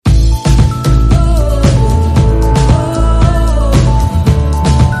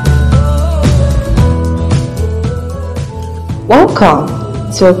Welcome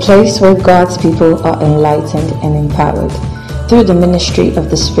to a place where God's people are enlightened and empowered through the ministry of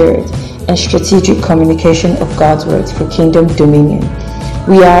the Spirit and strategic communication of God's words for kingdom dominion.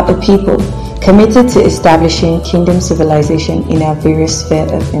 We are a people committed to establishing kingdom civilization in our various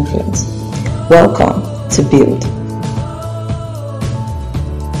spheres of influence. Welcome to Build.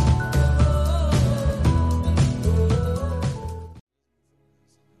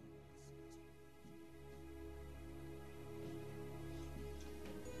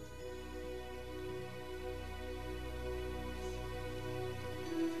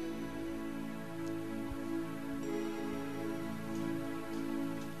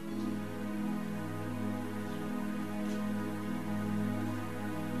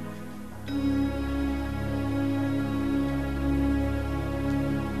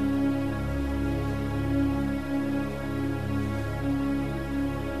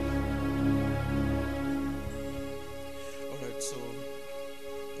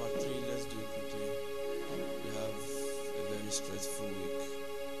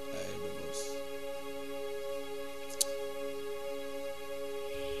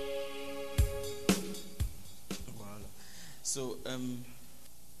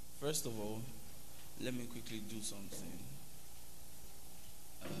 First of all, let me quickly do something.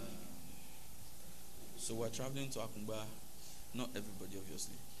 So we're traveling to Akumba, not everybody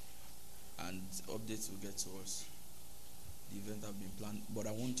obviously, and updates will get to us. The event have been planned, but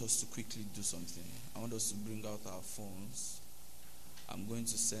I want us to quickly do something. I want us to bring out our phones. I'm going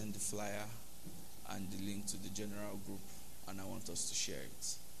to send the flyer and the link to the general group, and I want us to share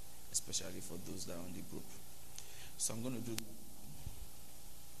it, especially for those that are on the group. So I'm going to do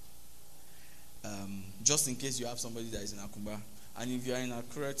just in case you have somebody that is in Akumba, and if you are in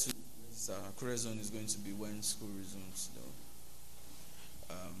Akure too, Akure zone is going to be when school resumes.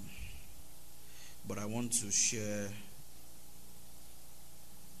 But I want to share.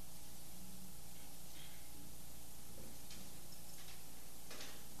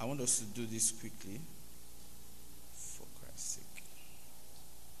 I want us to do this quickly, for Christ's sake.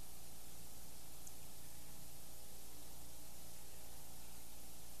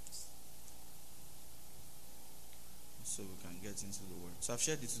 So we can get into the word. So I've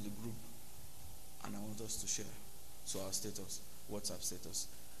shared it to the group, and I want us to share. So our status, WhatsApp status,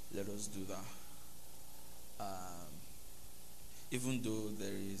 let us do that. Even though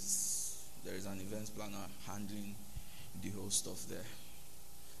there is an event planner handling the whole stuff there,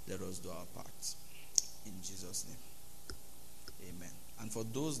 let us do our part. In Jesus' name, amen. And for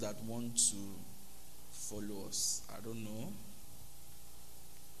those that want to follow us, I don't know.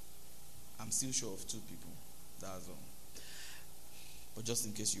 I'm still sure of 2 people. That's all. But just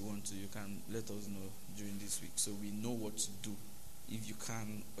in case you want to, you can let us know during this week so we know what to do. If you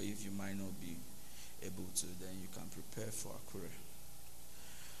can or if you might not be able to, then you can prepare for Akure.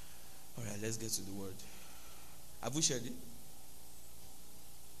 Alright, let's get to the word. Have we shared it?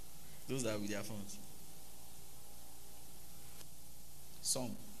 Those that are with their phones.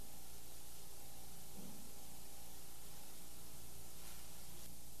 Some.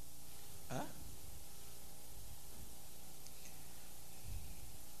 Huh?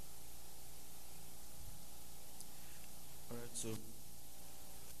 Alright, so I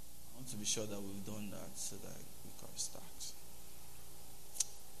want to be sure that we've done that so that we can start.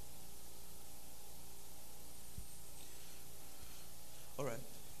 Alright,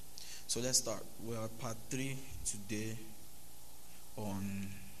 so let's start. We're at part 3 today on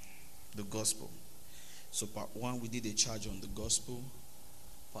the gospel. So part 1, we did a charge on the gospel.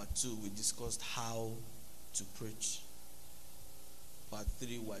 Part 2, we discussed how to preach. Part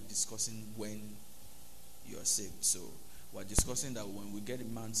 3, we're discussing when you are saved. So we're discussing that when we get a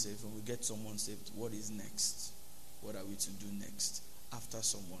man saved, when we get someone saved, what is next? What are we to do next after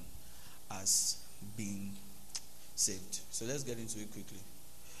someone has been saved? So let's get into it quickly.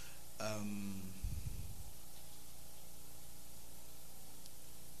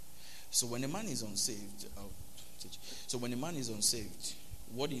 So when a man is unsaved,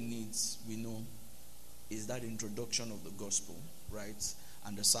 what he needs, we know, is that introduction of the gospel, right?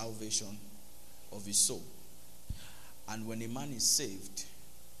 And the salvation of his soul. And when a man is saved,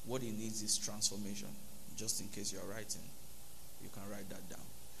 what he needs is transformation. Just in case you are writing, you can write that down.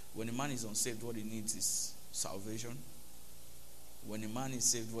 When a man is unsaved, what he needs is salvation. When a man is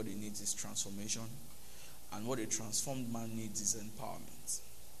saved, what he needs is transformation. And what a transformed man needs is empowerment.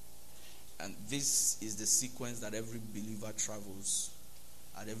 And this is the sequence that every believer travels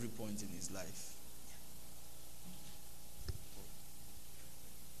at every point in his life.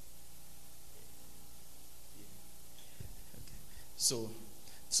 Okay. So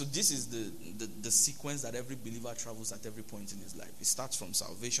So this is the sequence that every believer travels at every point in his life. It starts from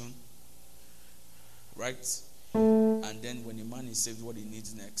salvation, right? And then when a man is saved, what he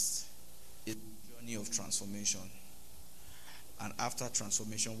needs next is a journey of transformation. And after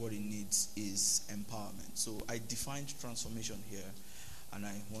transformation, what he needs is empowerment. So I defined transformation here, and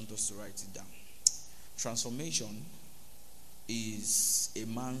I want us to write it down. Transformation is a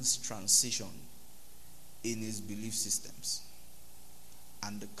man's transition in his belief systems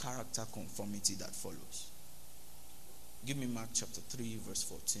and the character conformity that follows. Give me Mark chapter 3, verse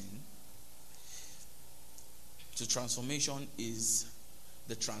 14. So transformation is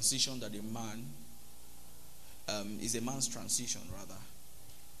the transition that a man, is a man's transition rather,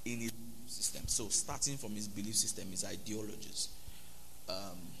 in his belief system. So starting from his belief system, his ideologies.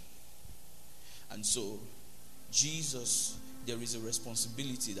 And so Jesus, there is a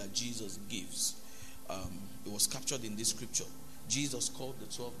responsibility that Jesus gives. It was captured in this scripture. Jesus called the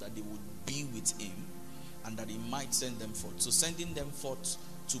 12 that they would be with him and that he might send them forth. So sending them forth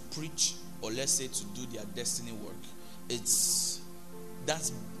to preach, or let's say to do their destiny work, that's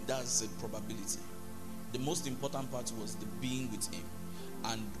a probability. The most important part was the being with him.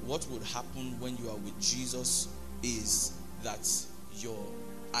 And what would happen when you are with Jesus is that your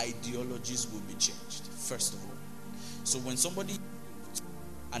ideologies will be changed, first of all. So when somebody,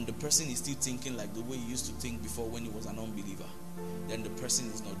 and the person is still thinking like the way he used to think before when he was an unbeliever, then the person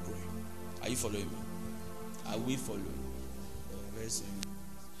is not growing. Are you following me? Are we following? Very soon.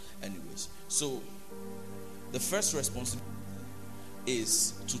 Anyways, so the first responsibility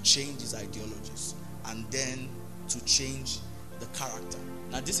is to change his ideologies and then to change the character.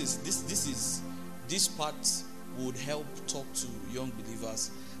 Now this part would help talk to young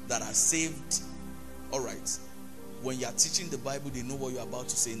believers that are saved. All right. When you are teaching the Bible, they know what you're about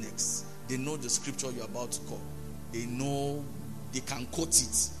to say next. They know the scripture you're about to call. They know, they can quote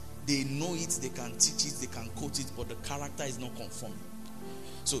it. They know it, they can teach it, they can quote it, but the character is not conforming.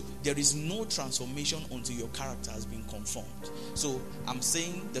 So there is no transformation until your character has been conformed. So I'm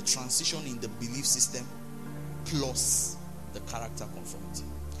saying the transition in the belief system plus the character conformity.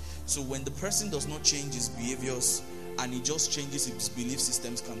 So when the person does not change his behaviors and he just changes his belief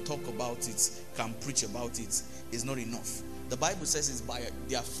systems, can talk about it, can preach about it, is not enough. The Bible says it's by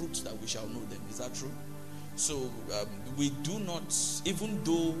their fruits that we shall know them. Is that true? So we do not, even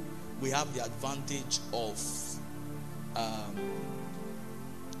though we have the advantage of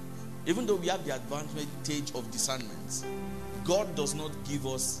discernment, God does not give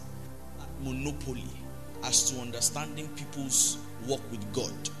us monopoly as to understanding people's walk with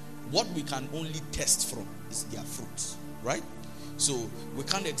God. What we can only test from is their fruits, right? So we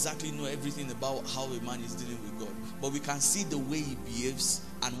can't exactly know everything about how a man is dealing with God, but we can see the way he behaves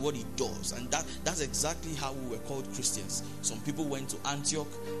and what he does. And that's exactly how we were called Christians. Some people went to Antioch,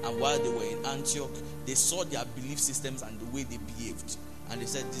 and while they were in Antioch, they saw their belief systems and the way they behaved, and they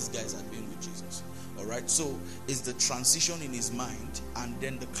said, these guys had been with Jesus. All right, so it's the transition in his mind and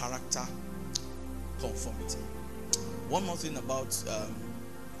then the character conformity. One more thing about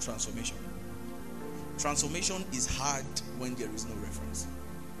transformation. Transformation is hard when there is no reference.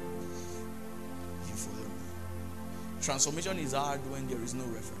 You follow me? Transformation is hard when there is no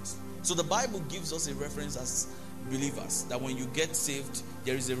reference. So the Bible gives us a reference as believers that when you get saved,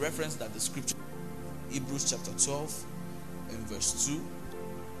 there is a reference that the scripture, Hebrews chapter 12 and verse 2.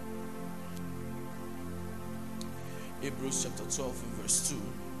 Hebrews chapter 12 and verse 2.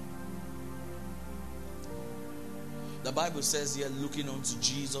 The Bible says here, looking unto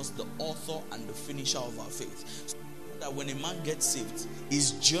Jesus, the author and the finisher of our faith. So that when a man gets saved,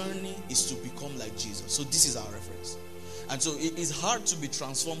 his journey is to become like Jesus. So this is our reference. And so it is hard to be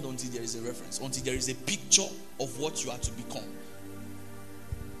transformed until there is a reference, until there is a picture of what you are to become.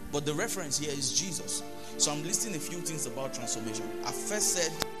 But the reference here is Jesus. So I'm listing a few things about transformation. I first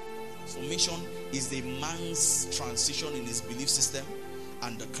said transformation is a man's transition in his belief system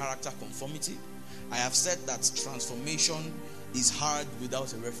and the character conformity. I have said that transformation is hard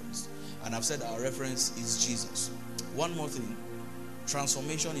without a reference. And I've said our reference is Jesus. One more thing.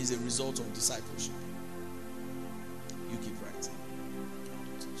 Transformation is a result of discipleship. You keep writing.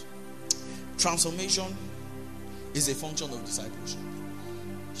 Transformation is a function of discipleship.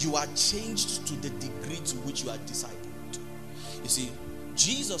 You are changed to the degree to which you are discipled. You see,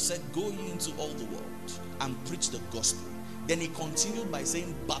 Jesus said, go ye into all the world and preach the gospel. Then he continued by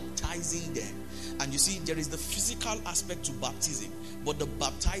saying, baptizing them. And you see, there is the physical aspect to baptism, but the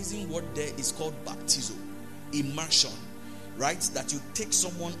baptizing word there is called baptizo, immersion, right? That you take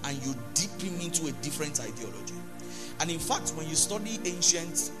someone and you dip him into a different ideology. And in fact, when you study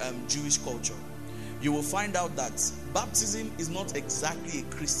ancient Jewish culture, you will find out that baptism is not exactly a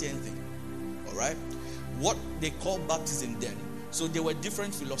Christian thing. All right? What they call baptism then, so there were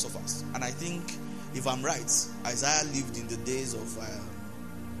different philosophers. And I think, if I'm right, Isaiah lived in the days of,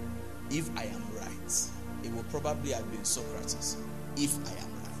 if I am right, it will probably have been Socrates, if I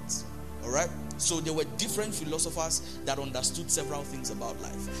am right. All right? So there were different philosophers that understood several things about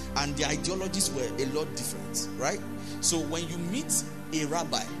life. And their ideologies were a lot different, right? So when you meet a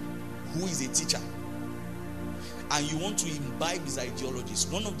rabbi who is a teacher, and you want to imbibe his ideologies,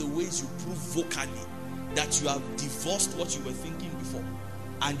 one of the ways you prove vocally that you have divorced what you were thinking before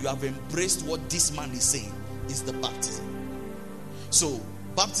and you have embraced what this man is saying is the baptism. So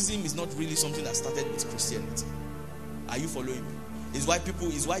baptism is not really something that started with Christianity. Are you following me? It's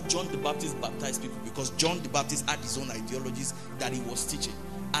why John the Baptist baptized people, because John the Baptist had his own ideologies that he was teaching,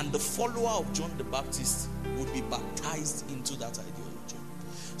 and the follower of John the Baptist would be baptized into that ideology.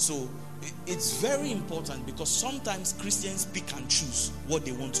 So it's very important, because sometimes Christians pick and choose what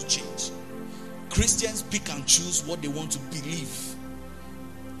they want to change. Christians pick and choose what they want to believe.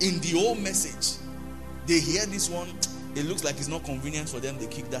 In the old message, they hear this one, it looks like it's not convenient for them, they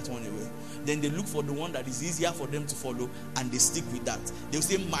kick that one away. Then they look for the one that is easier for them to follow, and they stick with that. They'll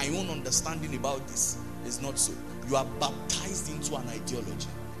say, my own understanding about this is not so. You are baptized into an ideology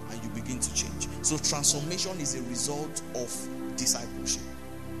and you begin to change. So transformation is a result of discipleship.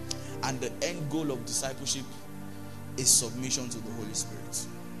 And the end goal of discipleship is submission to the Holy Spirit.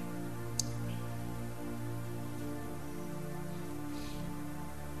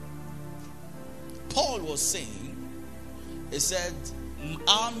 Paul was saying, he said,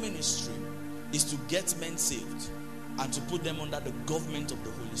 our ministry is to get men saved and to put them under the government of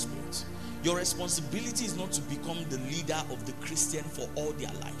the Holy Spirit. Your responsibility is not to become the leader of the Christian for all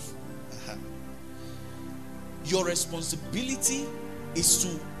their life. Your responsibility is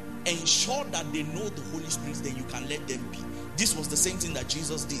to ensure that they know the Holy Spirit, then you can let them be. This was the same thing that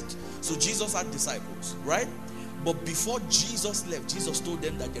Jesus did. So Jesus had disciples, right? But before Jesus left, Jesus told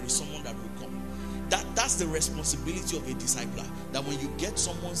them that there is someone that will come. That's the responsibility of a discipler. That when you get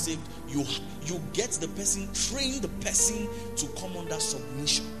someone saved, you get the person, train the person to come under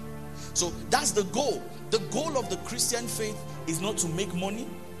submission. So that's the goal. The goal of the Christian faith is not to make money.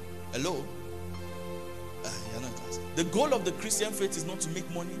 Hello? You're not in class. The goal of the Christian faith is not to make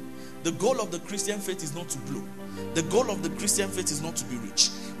money. The goal of the Christian faith is not to blow. The goal of the Christian faith is not to be rich.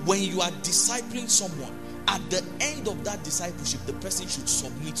 When you are discipling someone, at the end of that discipleship, the person should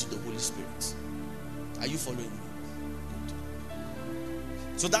submit to the Holy Spirit. Are you following me?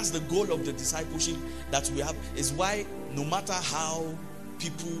 So that's the goal of the discipleship that we have. Is why no matter how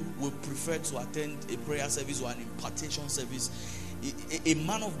people will prefer to attend a prayer service or an impartation service, a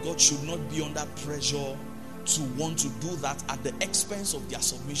man of God should not be under pressure to want to do that at the expense of their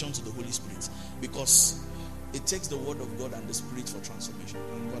submission to the Holy Spirit, because it takes the word of God and the Spirit for transformation.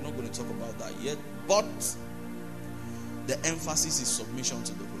 And we're not going to talk about that yet, but the emphasis is submission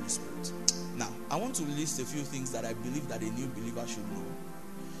to the Holy Spirit. Now, I want to list a few things that I believe that a new believer should know.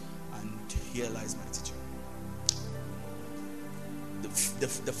 And here lies my teaching.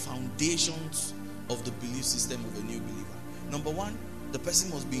 The foundations of the belief system of a new believer. Number one, the person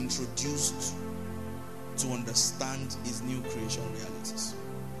must be introduced to understand his new creation realities.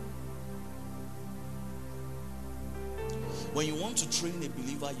 When you want to train a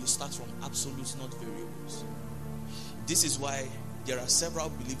believer, you start from absolutes, not variables. This is why there are several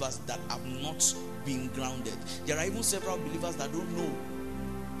believers that have not been grounded. There are even several believers that don't know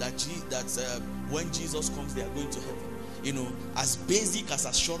that when Jesus comes, they are going to heaven. You know, as basic as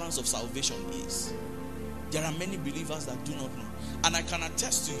assurance of salvation is, there are many believers that do not know. And I can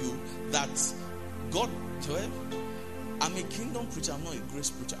attest to you that God, I'm a kingdom preacher, I'm not a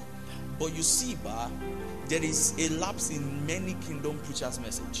grace preacher. But you see, there is a lapse in many kingdom preachers'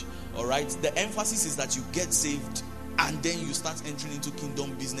 message. All right, the emphasis is that you get saved and then you start entering into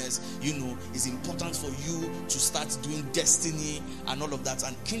kingdom business. You know, it's important for you to start doing destiny and all of that.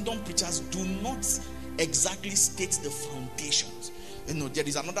 And kingdom preachers do not exactly state the foundations. You know, there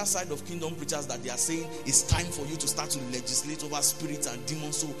is another side of kingdom preachers that they are saying it's time for you to start to legislate over spirits and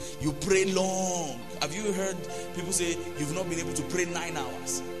demons, so you pray long. Have you heard people say you've not been able to pray 9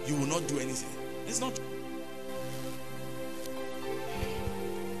 hours, you will not do anything? It's not.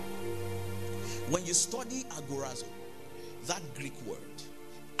 When you study agorazo, that Greek word,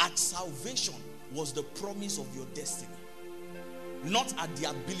 at salvation was the promise of your destiny, not at the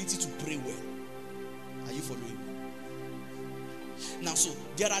ability to pray well. Are you following me? Now, so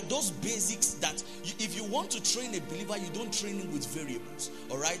there are those basics that if you want to train a believer, you don't train him with variables.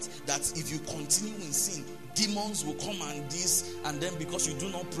 All right? That if you continue in sin, demons will come and this, and then because you do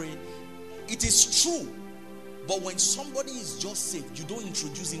not pray, it is true. But when somebody is just saved, you don't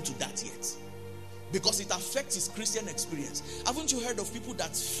introduce him to that yet, because it affects his Christian experience. Haven't you heard of people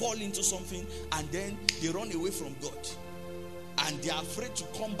that fall into something and then they run away from God and they are afraid to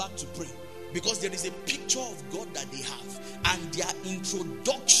come back to pray because there is a picture of God that they have, and their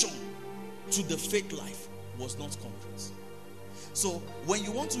introduction to the faith life was not complete. So when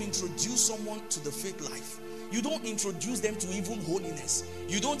you want to introduce someone to the faith life, you don't introduce them to even holiness.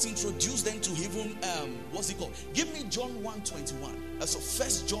 You don't introduce them to even, what's it called? Give me John 1:21. So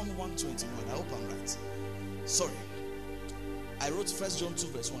 1 John 1:21. I hope I'm right. Sorry. I wrote 1 John 2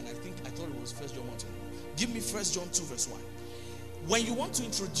 verse 1. I thought it was 1 John 1:21. Give me 1 John 2 verse 1. When you want to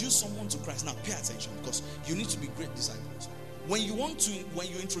introduce someone to Christ, now pay attention, because you need to be great disciples. When you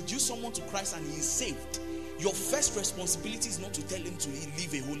introduce someone to Christ and he is saved, your first responsibility is not to tell him to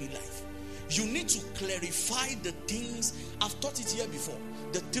live a holy life. You need to clarify the things. I've taught it here before.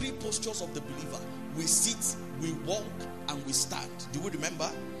 The three postures of the believer: we sit, we walk, and we stand. Do you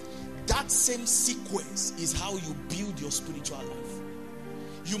remember? That same sequence is how you build your spiritual life.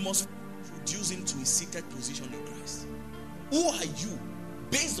 You must introduce him to his seated position in Christ. Who are you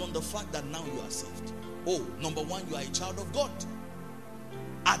based on the fact that now you are saved? Oh, number one, you are a child of God.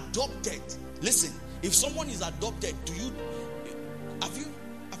 Adopted. Listen, if someone is adopted, have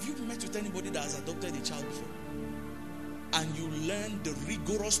you met with anybody that has adopted a child before? And you learn the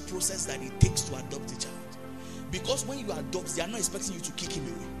rigorous process that it takes to adopt a child. Because when you adopt, they are not expecting you to kick him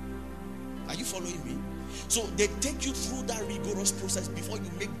away. Are you following me? So they take you through that rigorous process before you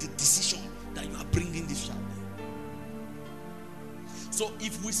make the decision that you are bringing this child. So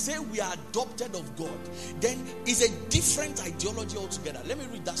if we say we are adopted of God, then it's a different ideology altogether. Let me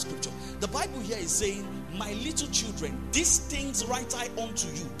read that scripture. The Bible here is saying, my little children, these things write I unto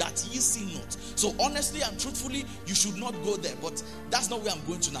you, that ye sin not. So honestly and truthfully, you should not go there. But that's not where I'm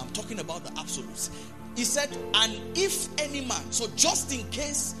going to now. I'm talking about the absolutes. He said, and if any man, so just in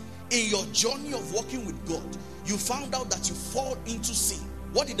case in your journey of walking with God, you found out that you fall into sin,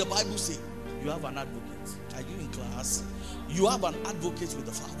 what did the Bible say? You have an advocate. Are you in class? You have an advocate with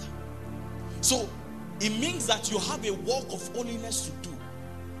the Father. So it means that you have a walk of holiness to do.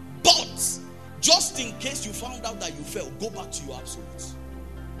 But just in case you found out that you fell, go back to your absolutes,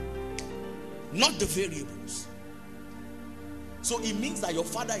 not the variables. So it means that your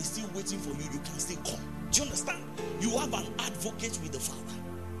Father is still waiting for you. You can still come. Do you understand? You have an advocate with the Father.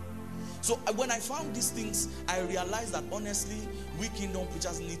 So when I found these things, I realized that honestly, we kingdom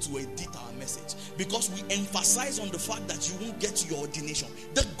preachers need to edit our message, because we emphasize on the fact that you won't get to your ordination.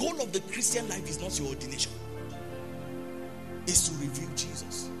 The goal of the Christian life is not your ordination. It's to reveal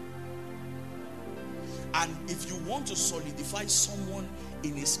Jesus. And if you want to solidify someone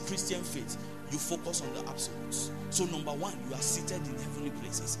in his Christian faith, you focus on the absolutes. So number one, you are seated in heavenly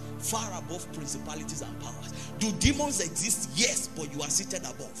places, far above principalities and powers. Do demons exist? Yes, but you are seated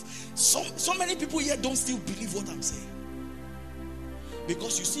above. So many people here don't still believe what I'm saying.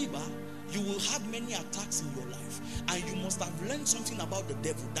 Because you see, you will have many attacks in your life, and you must have learned something about the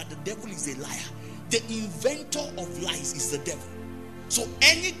devil, that the devil is a liar. The inventor of lies is the devil. So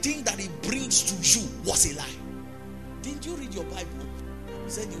anything that he brings to you was a lie. Didn't you read your Bible? He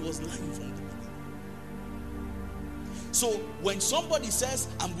said he was lying from the beginning. So when somebody says,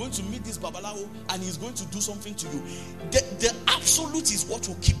 I'm going to meet this Babalawo and he's going to do something to you, the absolute is what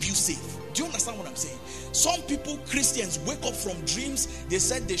will keep you safe. Do you understand what I'm saying? Some people, Christians, wake up from dreams. They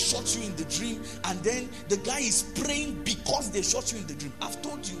said they shot you in the dream, and then the guy is praying because they shot you in the dream. I've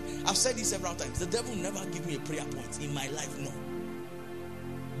told you, I've said this several times, the devil never give me a prayer point in my life, no.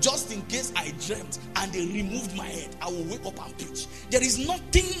 Just in case I dreamt and they removed my head, I will wake up and preach. There is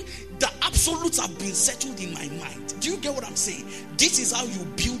nothing, the absolutes have been settled in my mind. Do you get what I'm saying? This is how you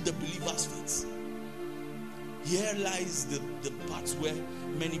build the believer's faith. Here lies the parts where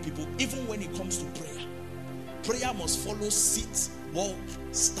many people, even when it comes to prayer must follow sit, walk,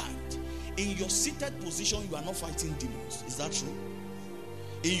 stand. In your seated position, you are not fighting demons. Is that true?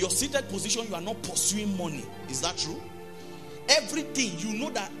 In your seated position, you are not pursuing money. Is that true? Everything, you know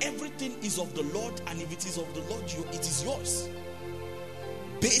that everything is of the Lord, and if it is of the Lord, it is yours.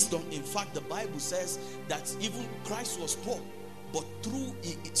 Based on, in fact, the Bible says that even Christ was poor, but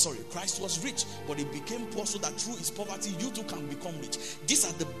Christ was rich, but he became poor so that through his poverty, you too can become rich. These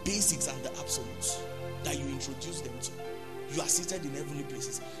are the basics and the absolutes that you introduce them to. You are seated in heavenly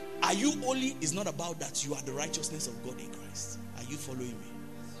places. Are you holy? It's not about that. You are the righteousness of God in Christ. Are you following me?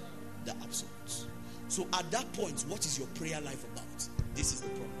 The absolutes. So at that point, what is your prayer life about? This is the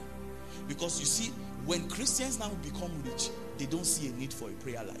problem. Because you see, when Christians now become rich, they don't see a need for a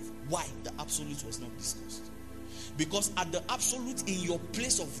prayer life. Why? The absolute was not discussed. Because at the absolute, in your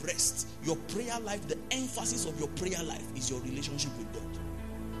place of rest, your prayer life, the emphasis of your prayer life is your relationship with God.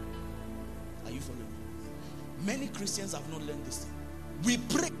 Are you following me? Many Christians have not learned this thing. We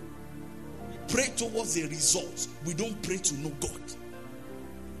pray towards a result. We don't pray to know God.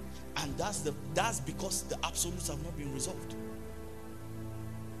 And that's because the absolutes have not been resolved.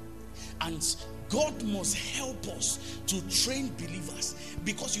 And God must help us to train believers.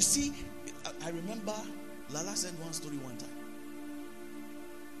 Because you see, I remember Lala said one story one time.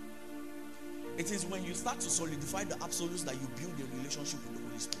 It is when you start to solidify the absolutes that you build a relationship with the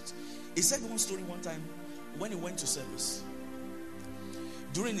Holy Spirit. He said one story one time when he went to service.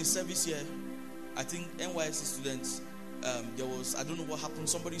 During his service here, I think NYSC students, there was, I don't know what happened,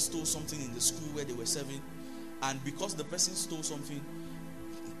 somebody stole something in the school where they were serving, and because the person stole something,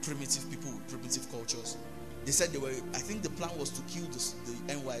 primitive people with primitive cultures, they said I think the plan was to kill the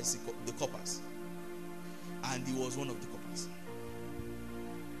NYSC, the coppers, and he was one of the coppers.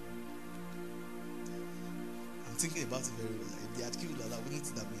 I'm thinking about it very well. If they had killed Lala, wouldn't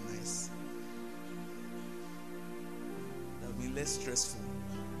it have been nice? That would be less stressful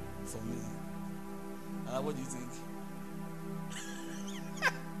for me. What do you think?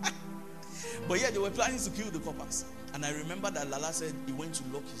 But yeah, they were planning to kill the coppers. And I remember that Lala said he went to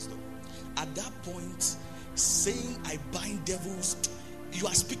lock his door. At that point, saying I bind devils, you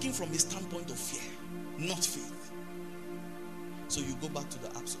are speaking from a standpoint of fear, not faith. So you go back to the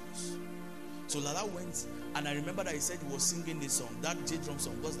absolutes. So Lala went, and I remember that he said he was singing this song, that J-drum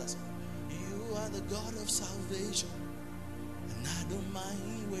song. What's that song? You are the God of salvation, and I don't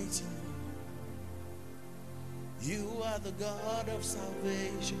mind waiting. You are the God of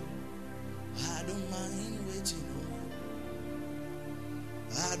salvation, I don't mind waiting on you.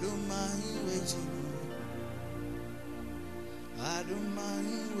 I don't mind waiting on you. I don't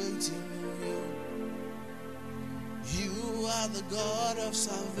mind waiting on you. You are the God of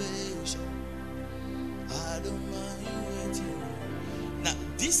salvation, I don't mind waiting on you. Now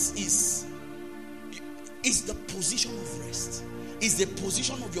this is the position of rest. Is the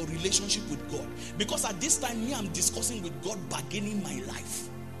position of your relationship with God. Because at this time, I'm discussing with God, bargaining my life.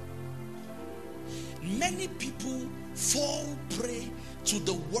 Many people fall prey to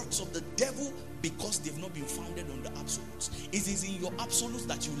the works of the devil because they've not been founded on the absolutes. It is in your absolutes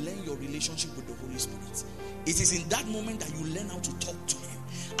that you learn your relationship with the Holy Spirit. It is in that moment that you learn how to talk to Him.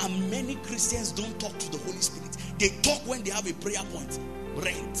 And many Christians don't talk to the Holy Spirit. They talk when they have a prayer point.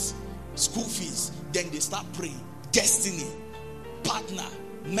 Rent, school fees. Then they start praying. Destiny, partner,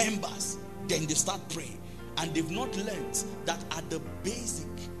 members. Then they start praying. And they've not learned that at the basic,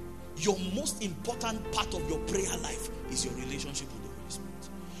 your most important part of your prayer life is your relationship with the Holy Spirit.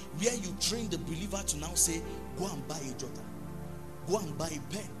 Where you train the believer to now say, go and buy a jotter, go and buy a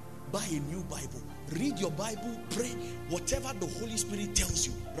pen, buy a new Bible, read your Bible, pray. Whatever the Holy Spirit tells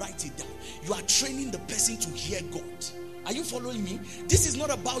you, write it down. You are training the person to hear God. Are you following me? This is not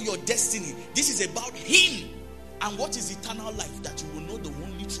about your destiny. This is about Him. And what is eternal life? That you will know the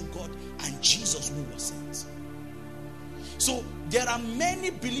only true God and Jesus who was sent. So there are many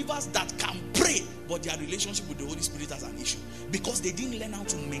believers that can pray, but their relationship with the Holy Spirit has an issue because they didn't learn how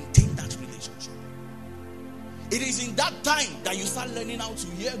to maintain that relationship. It is in that time that you start learning how to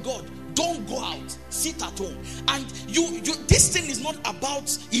hear God. Don't go out, sit at home. And you this thing is not about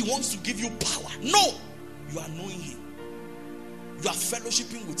He wants to give you power. No, you are knowing Him. You are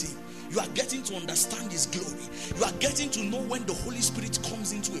fellowshipping with Him. You are getting to understand His glory. You are getting to know when the Holy Spirit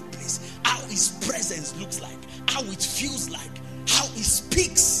comes into a place, how His presence looks like, how it feels like, how He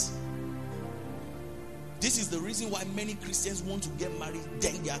speaks. This is the reason why many Christians want to get married.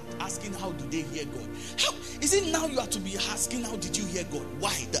 Then they are asking, how do they hear God? How is it now you are to be asking, how did you hear God?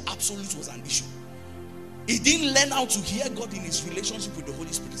 Why? The absolute was an issue. He didn't learn how to hear God in his relationship with the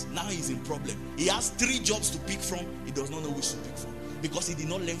Holy Spirit. Now he's in problem. He has 3 jobs to pick from. He does not know which to pick from because he did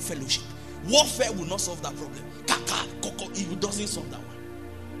not learn fellowship. Warfare will not solve that problem. Kaka, koko, it doesn't solve that one.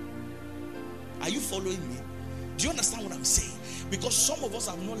 Are you following me? Do you understand what I'm saying? Because some of us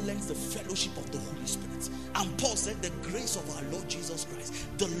have not learned the fellowship of the Holy Spirit. And Paul said the grace of our Lord Jesus Christ,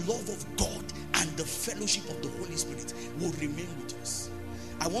 the love of God, and the fellowship of the Holy Spirit will remain with us.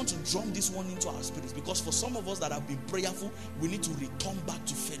 I want to drum this one into our spirits because for some of us that have been prayerful, we need to return back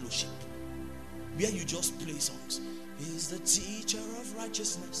to fellowship. Where you just play songs. He is the teacher of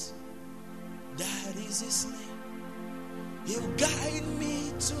righteousness. That is his name. He'll guide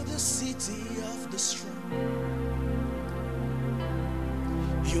me to the city of the strong.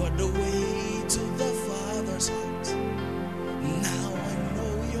 You are the way to the Father's heart. Now I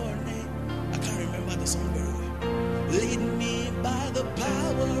know your name. I can't remember the song very well. Lead me by the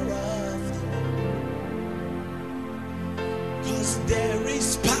power of the Lord.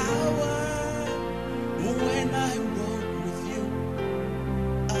 is power when I walk with you.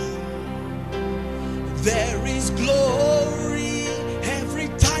 There is glory every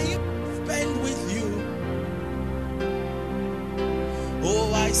time I spend with you.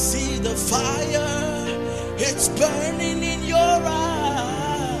 Oh, I see the fire, it's burning in your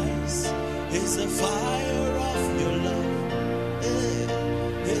eyes. It's the fire of your love.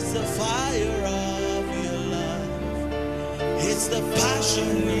 It's the fire of your love. It's the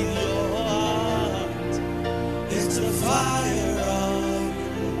passion in your heart. It's the fire of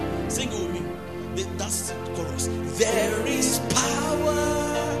your love. Sing with me. That's the chorus. There is power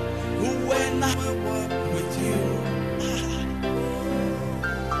when I walk with you.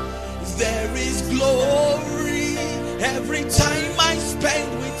 There is glory every time I spend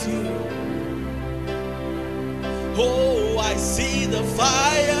with you. Oh, I see the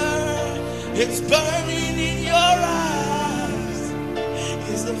fire, it's burning in your eyes.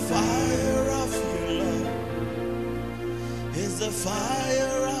 It's the fire of your love. It's the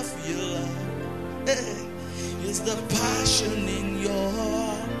fire of your love. It's the passion in your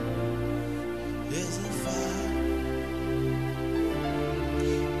heart. It's the fire.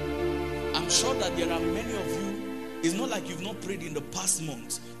 I'm sure that there are many of you. It's not like you've not prayed in the past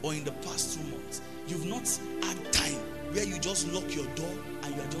month or in the past 2 months. You've not had time where you just lock your door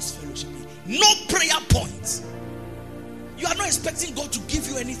and you are just fellowshipping. No prayer points. You are not expecting God to give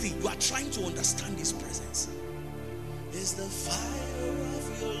you anything. You are trying to understand His presence. It's the fire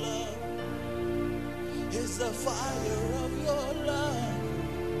of your love. It's the fire of your love.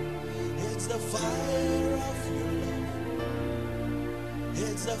 It's the fire of your love.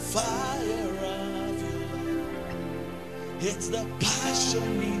 It's the fire of your love. It's the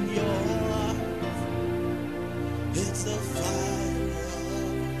passion in your heart. It's the fire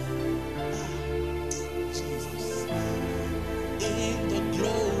of Jesus. In the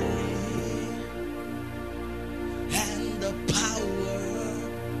glory and the power,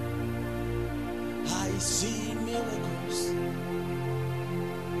 I see miracles,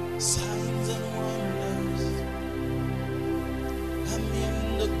 signs and wonders. I'm in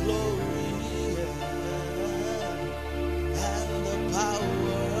the glory and the power.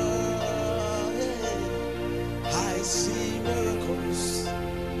 I see miracles.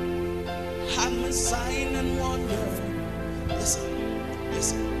 I'm a sign and wonder. Listen.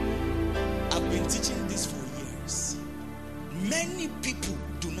 I've been teaching this for years. Many people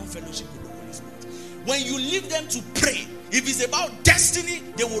do not fellowship with the Holy Spirit. When you leave them to pray, if it's about destiny,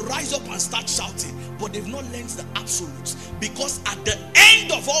 they will rise up and start shouting. But they've not learned the absolutes. Because at the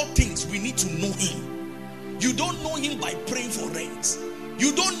end of all things, we need to know Him. You don't know Him by praying for rent.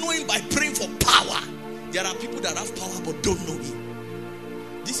 You don't know Him by praying for power. There are people that have power but don't know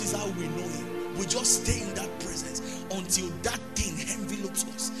Him. This is how we know Him. We just stay in that presence until that thing envelopes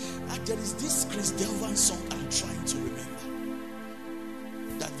us. And there is this Chris Delvan song I'm trying to remember.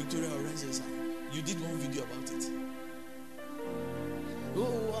 That Victoria Orenze sang. You did one video about it.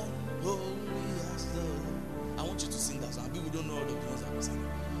 Oh, holy as the Lord. I want you to sing that song. People don't know all the ones I'm singing.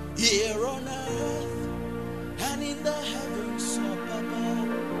 Here on earth and in the heavens up above,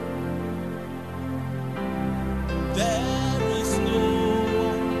 there is no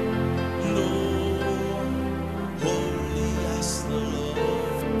one holy as the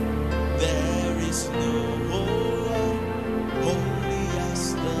Lord. There is no one holy as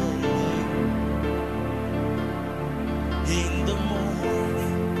the Lord. In the morning,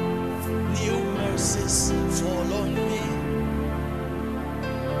 new mercies fall on me,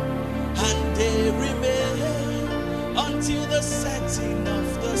 and they remain until the setting of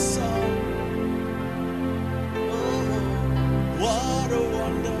the sun. What a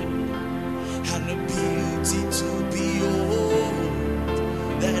wonder and a beauty to behold,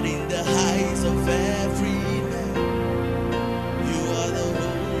 that in the eyes of every man, you are the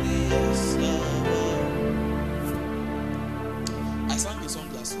holiest of all. I sang a song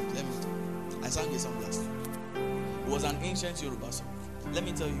last week. I sang a song last week. It was an ancient Yoruba song. Let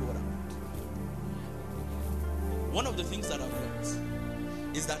me tell you what I learned. One of the things that I've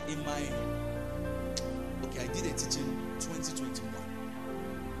learned is that in my I did a teaching 2021.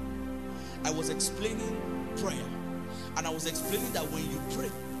 I was explaining prayer, and I was explaining that when you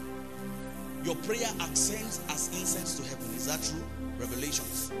pray, your prayer ascends as incense to heaven. Is that true?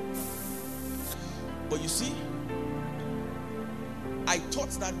 Revelations. But you see, I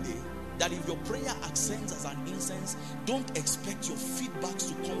taught that day that if your prayer ascends as an incense, don't expect your feedbacks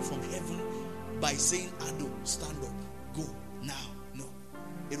to come from heaven by saying, Ado, stand up, go, now. No.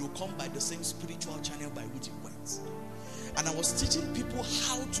 It will come by the same spiritual channel by which it went. And I was teaching people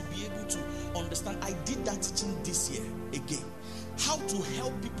how to be able to understand. I did that teaching this year again. how to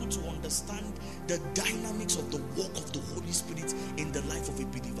help people to understand the dynamics of the work of the Holy Spirit in the life of a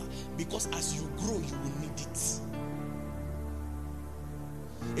believer. Because as you grow, you will need it.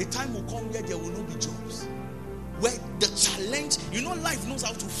 A time will come where there will not be jobs. Where the challenge, life knows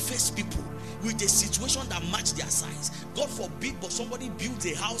how to face people with a situation that match their size. God forbid, but somebody built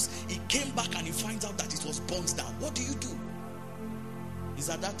a house, he came back and he finds out that it was burnt down. What do? It's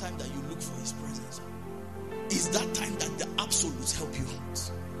at that time that you look for his presence. It's that time that the absolutes help you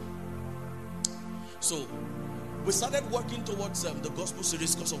out. So, we started working towards the gospel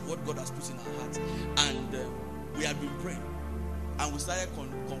series because of what God has put in our hearts. And we had been praying. And we started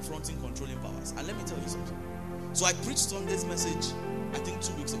confronting controlling powers. And let me tell you something. So I preached Sunday's message, I think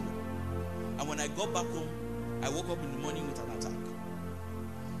 2 weeks ago. And when I got back home, I woke up in the morning with an attack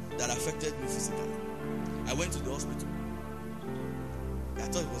that affected me physically. I went to the hospital. I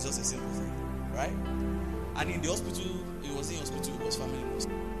thought it was just a simple thing, right? And in the hospital, it was family nurse.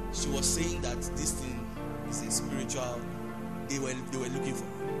 She was saying that this thing is a spiritual, they were looking for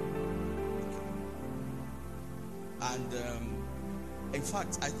me. Okay. And in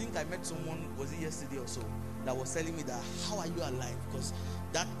fact, I think I met someone, was it yesterday or so, that was telling me that, how are you alive? Because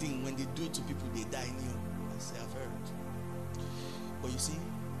that thing, when they do it to people, they die in you. I say, I've heard. But you see,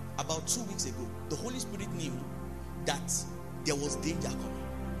 about 2 weeks ago, the Holy Spirit knew that there was danger coming.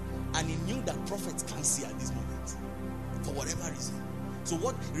 And he knew that prophets can't see at this moment. For whatever reason. So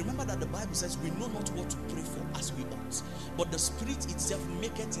remember that the Bible says we know not what to pray for as we ought. But the Spirit itself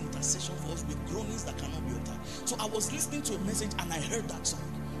maketh intercession for us with groanings that cannot be uttered. So I was listening to a message and I heard that song.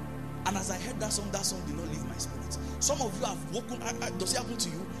 And as I heard that song did not leave my spirit. Some of you have woken, does it happen to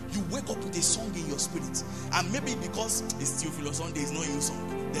you? You wake up with a song in your spirit. And maybe because it's Theophilus Sunday, it's not your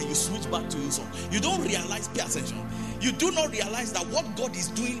song. Then you switch back to your song. You don't realize, pay attention. You do not realize that what God is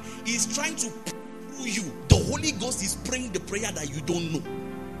doing is trying to through you. The Holy Ghost is praying the prayer that you don't know.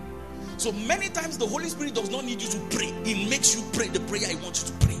 So many times the Holy Spirit does not need you to pray. He makes you pray the prayer he wants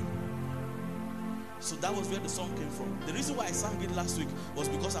you to pray. So that was where the song came from. The reason why I sang it last week was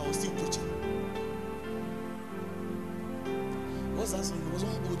because I was still preaching. What's that song? It was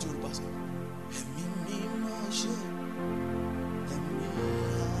one old Yoruba song.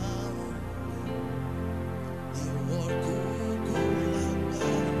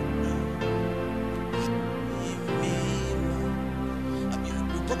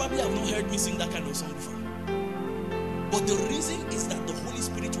 You probably have not heard me sing that kind of song before. But the reason is that the Holy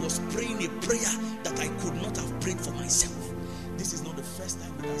Spirit was praying a prayer that I could not have prayed for myself. This is not the first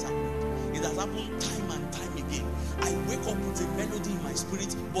time it has happened. It has happened time and time again. I wake up with a melody in my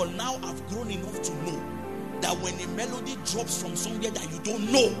spirit, but now I've grown enough to know that when a melody drops from somewhere that you don't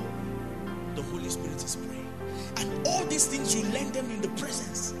know, the Holy Spirit is praying. And all these things, you learn them in the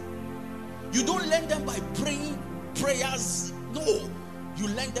presence. You don't learn them by praying prayers. No. You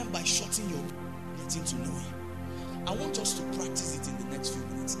learn them by shutting your mouth, getting to know him. I want us to practice it in the next few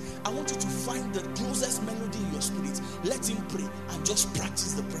minutes. I want you to find the closest melody in your spirit. Let him pray and just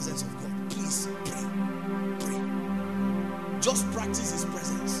practice the presence of God. Please pray. Pray. Just practice his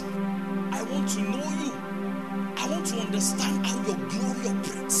presence. I want to know you. I want to understand how your glory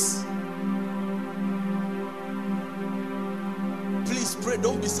operates. Please pray.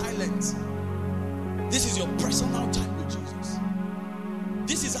 Don't be silent. This is your personal time with Jesus.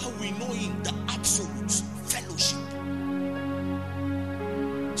 This is how we know him, the absolute fellowship.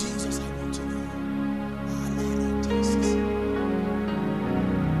 Jesus, I want to know you.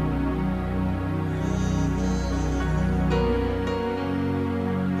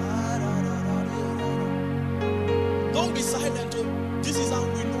 Don't be silent. This is how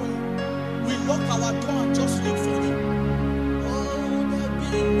we know him. We lock our door and just look for him. Oh, there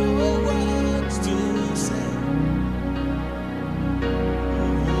be no words to say.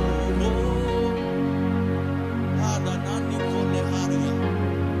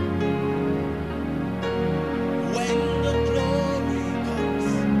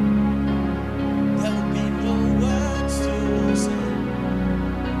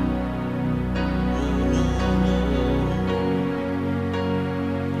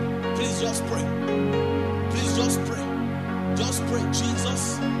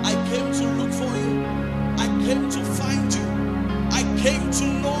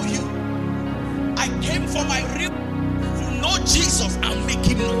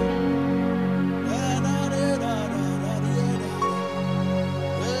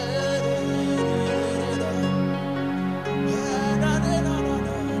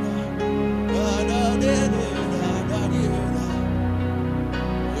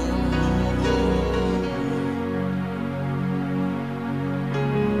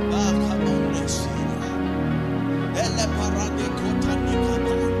 Ele parade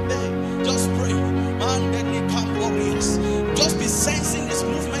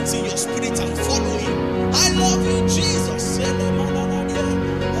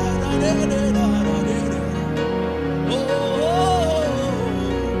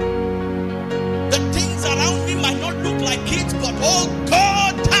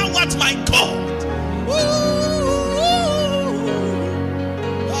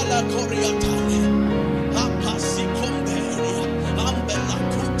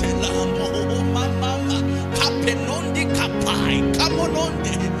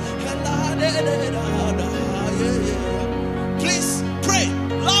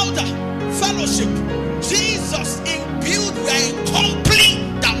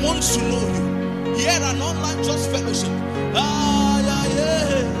to know you. Here and online, just fellowship. Ah, yeah, yeah.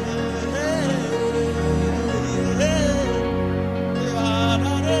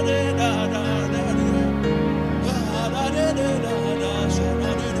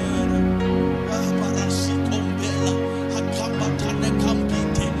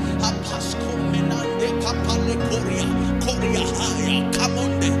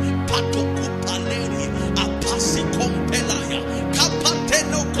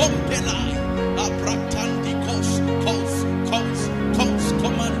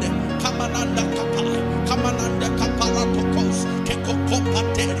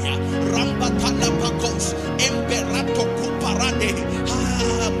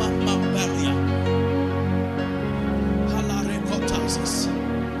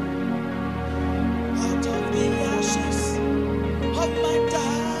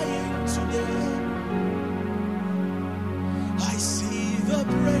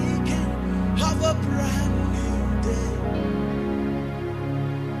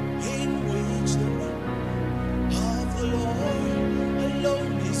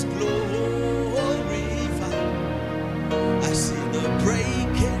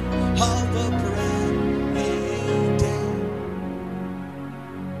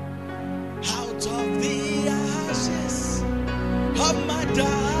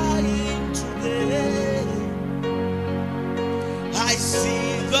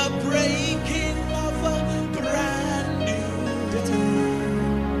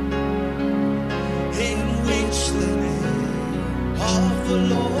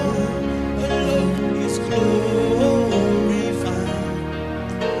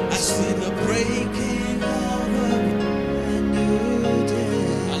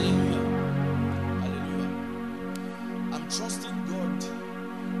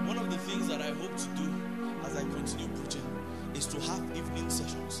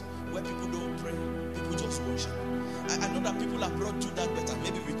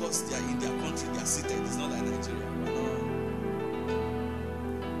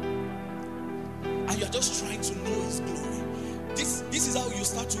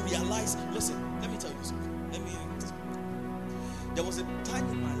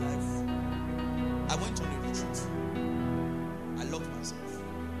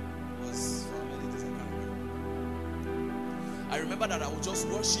 That I would just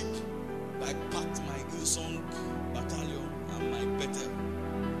worship. I packed my Hillsong battalion and my Bethel,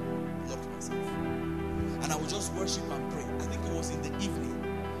 locked myself, and I would just worship and pray. I think it was in the evening,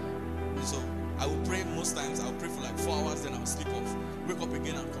 so I would pray most times. I would pray for like 4 hours, then I would sleep off, wake up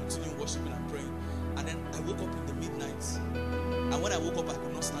again and continue worshiping and praying. And then I woke up in the midnight, and when I woke up, I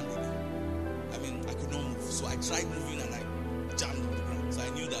could not stand again. I mean, I could not move. So I tried moving and I jammed on the ground. So I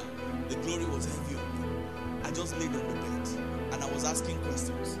knew that the glory was heavy on me. I just laid on the bed. And I was asking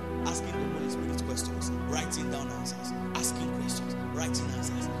questions, asking the Holy Spirit questions, writing down answers, asking questions, writing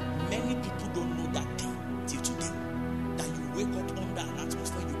answers. Many people don't know that thing till today. That you wake up under an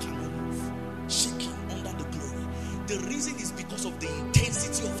atmosphere you cannot move, shaking under the glory. The reason is because of the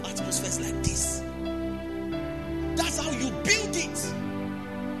intensity of atmospheres like this. That's how you build it.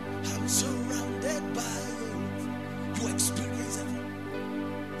 I'm surrounded by you. You experience heaven.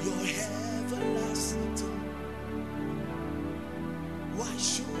 You're everlasting. Why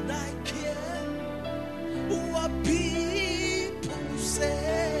should I care what people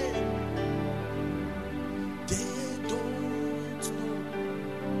say? They don't know what you mean.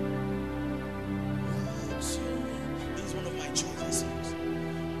 This is one of my chosen songs.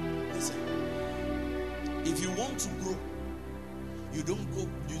 Listen, if you want to grow, you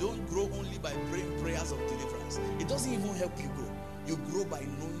don't grow only by praying prayers of deliverance. It doesn't even help you grow. You grow by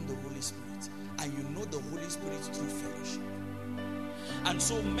knowing the Holy Spirit, and you know the Holy Spirit through fellowship. And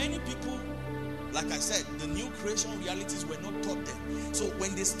so many people, like I said, the new creation realities were not taught them. So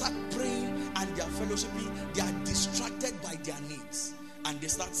when they start praying and they are fellowshipping, they are distracted by their needs. And they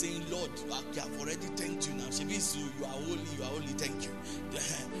start saying, Lord, I've already thanked you now. Shebisu, you are holy, thank you.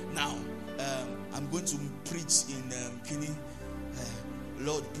 Now, I'm going to preach in Kini.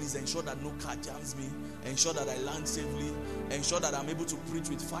 Lord, please ensure that no car jams me. Ensure that I land safely. Ensure that I'm able to preach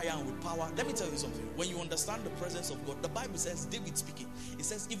with fire and with power. Let me tell you something. When you understand the presence of God, the Bible says, David speaking, it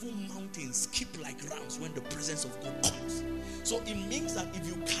says even mountains skip like rams when the presence of God comes. So it means that if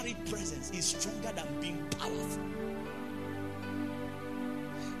you carry presence, it's stronger than being powerful.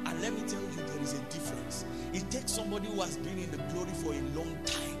 And let me tell you, there is a difference. It takes somebody who has been in the glory for a long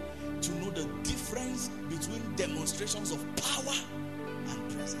time to know the difference between demonstrations of power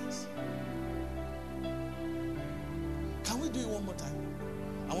and presence. Can we do it one more time?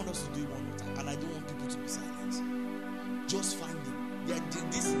 I want us to do it one more time, and I don't want people to be silent. Just find them.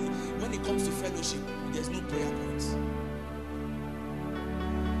 it comes to fellowship, there's no prayer points.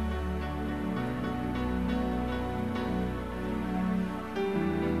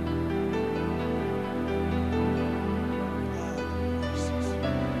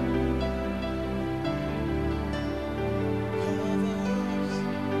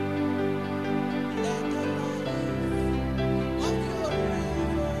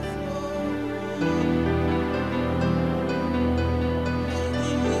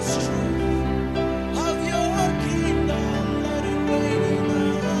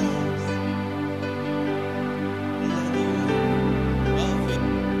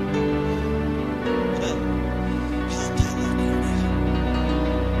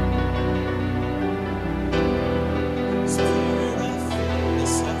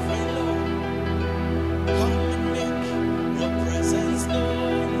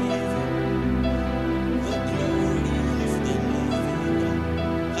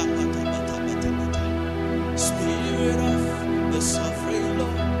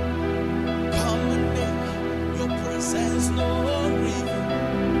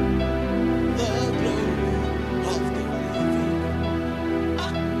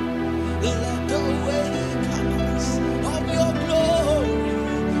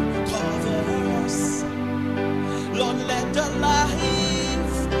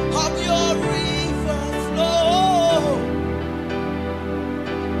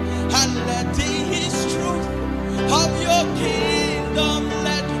 Of your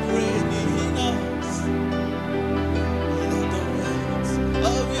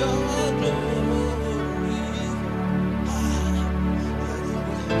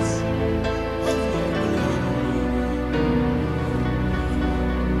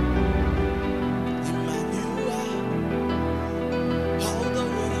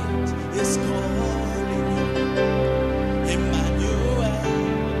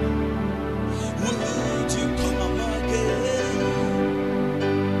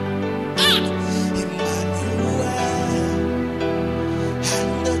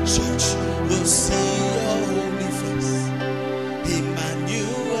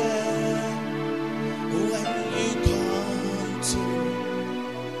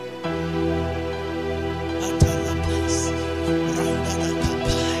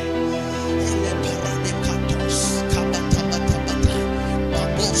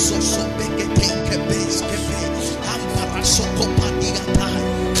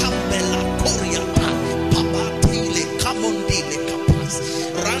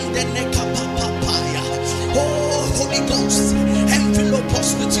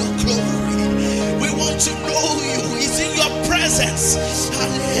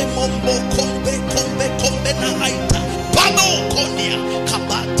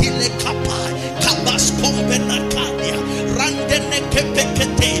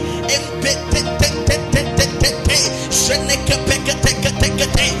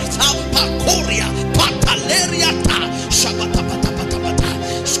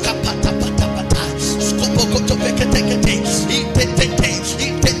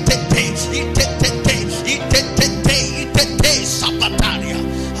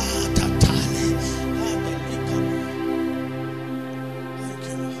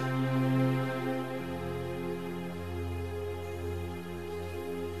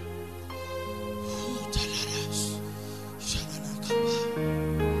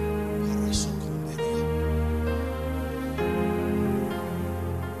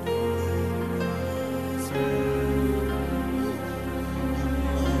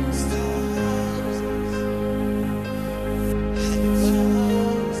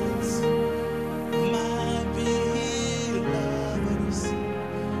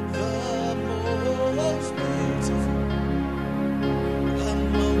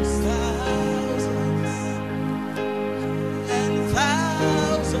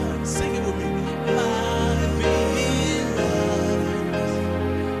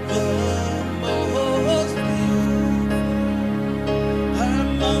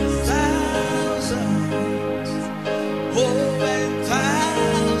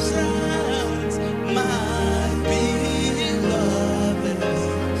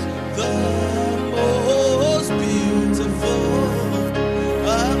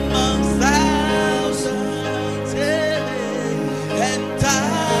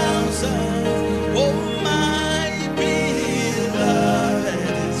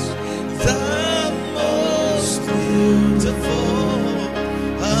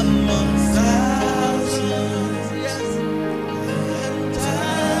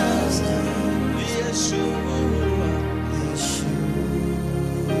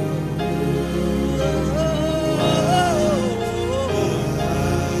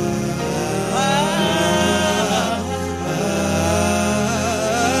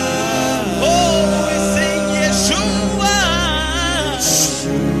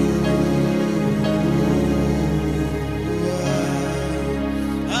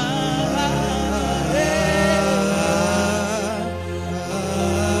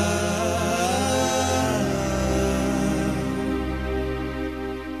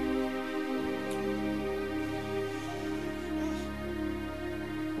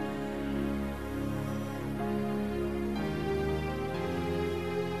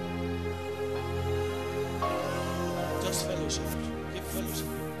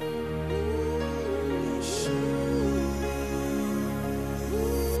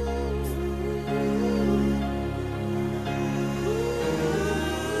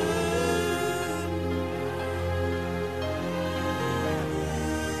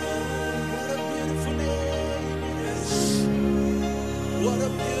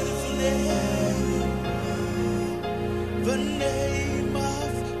beautiful name. The name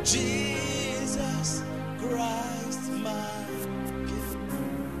of Jesus Christ, my King.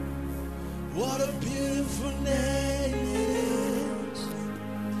 What a beautiful name it is.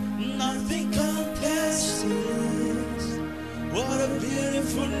 Nothing compares to this. What a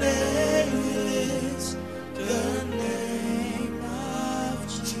beautiful name it is. The name of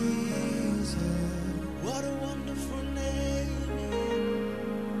Jesus. What a wonderful name it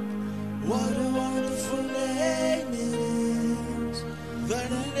is. What a wonderful name it is. The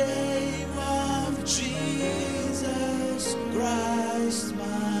name of Jesus Christ,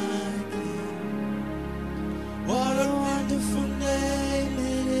 my King. What a wonderful name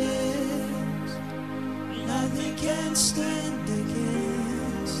it is. Nothing can stand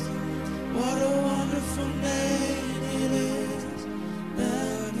against. What a wonderful name it is.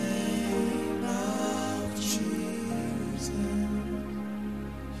 The name of Jesus.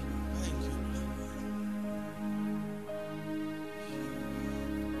 Thank you.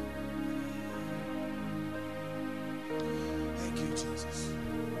 Thank you, Jesus.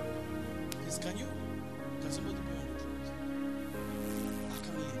 Please, can somebody be on the drums? I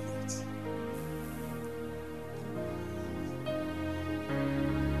can't leave it.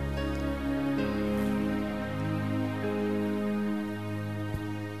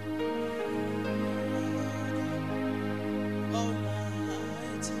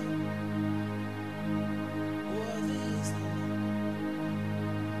 Almighty, worthy is the Lamb.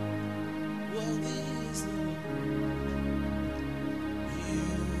 Worthy is the Lamb. You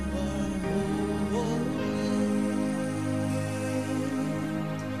are holy,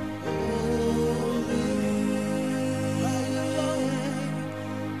 holy.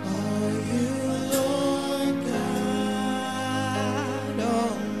 Are you Lord God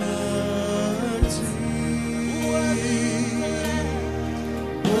Almighty?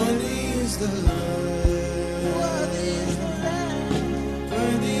 Worthy is the Lamb. Worthy is the Lamb.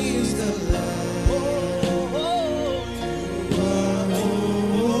 Worthy is the Lamb. Oh, you are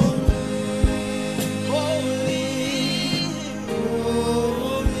holy, holy.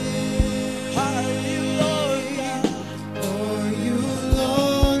 Are you Lord God? Are you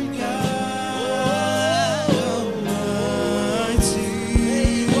Lord God Almighty?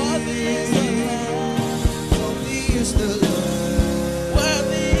 Worthy is the Lamb. Worthy is the Lamb.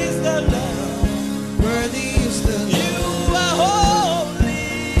 Worthy is the Lamb.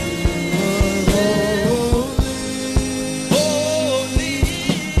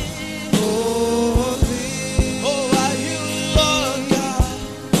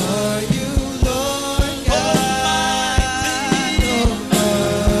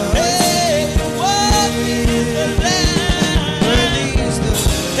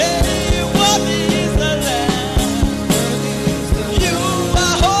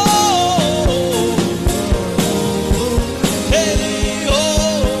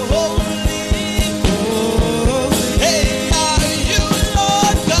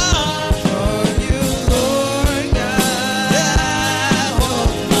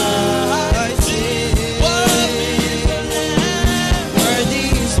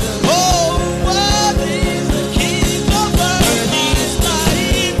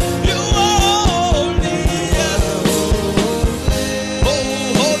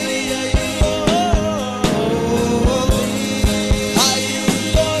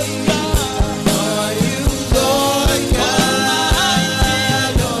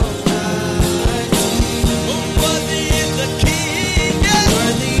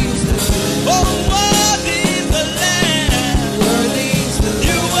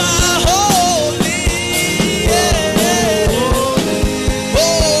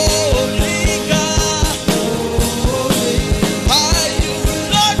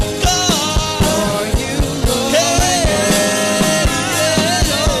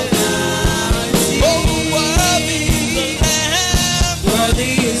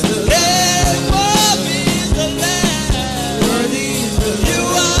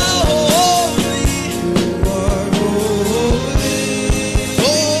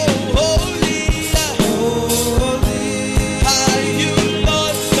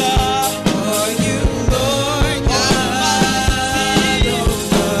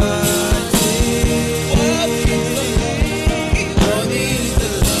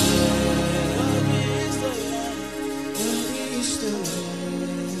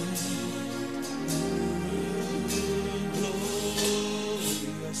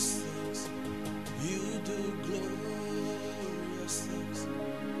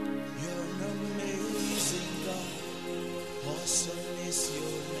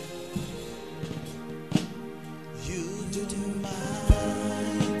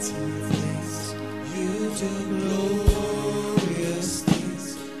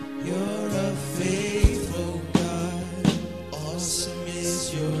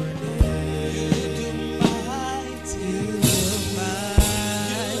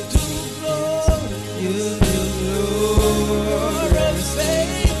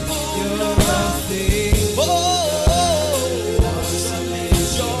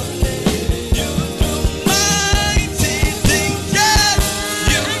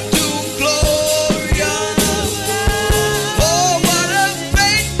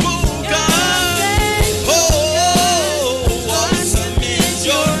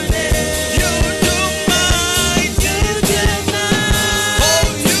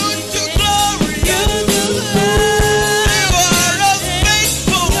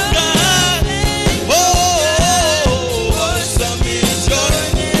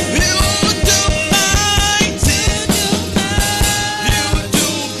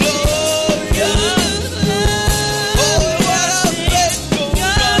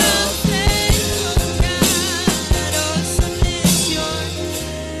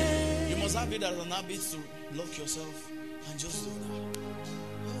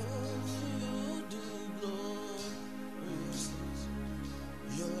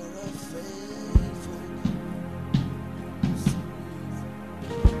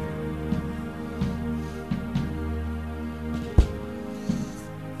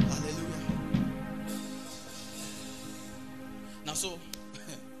 So,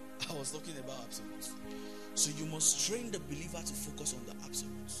 I was talking about absolutes. So you must train the believer to focus on the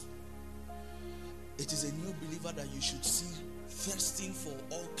absolutes. It is a new believer that you should see thirsting for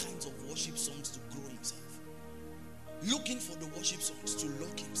all kinds of worship songs to grow himself. Looking for the worship songs to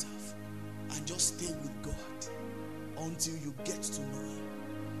lock himself. And just stay with God until you get to know Him.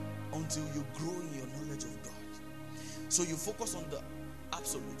 Until you grow in your knowledge of God. So you focus on the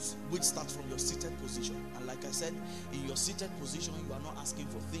absolutes, which starts from your seated position. And like I said, in your seated position, you are not asking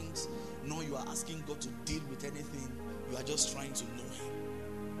for things, nor you are asking God to deal with anything. You are just trying to know Him.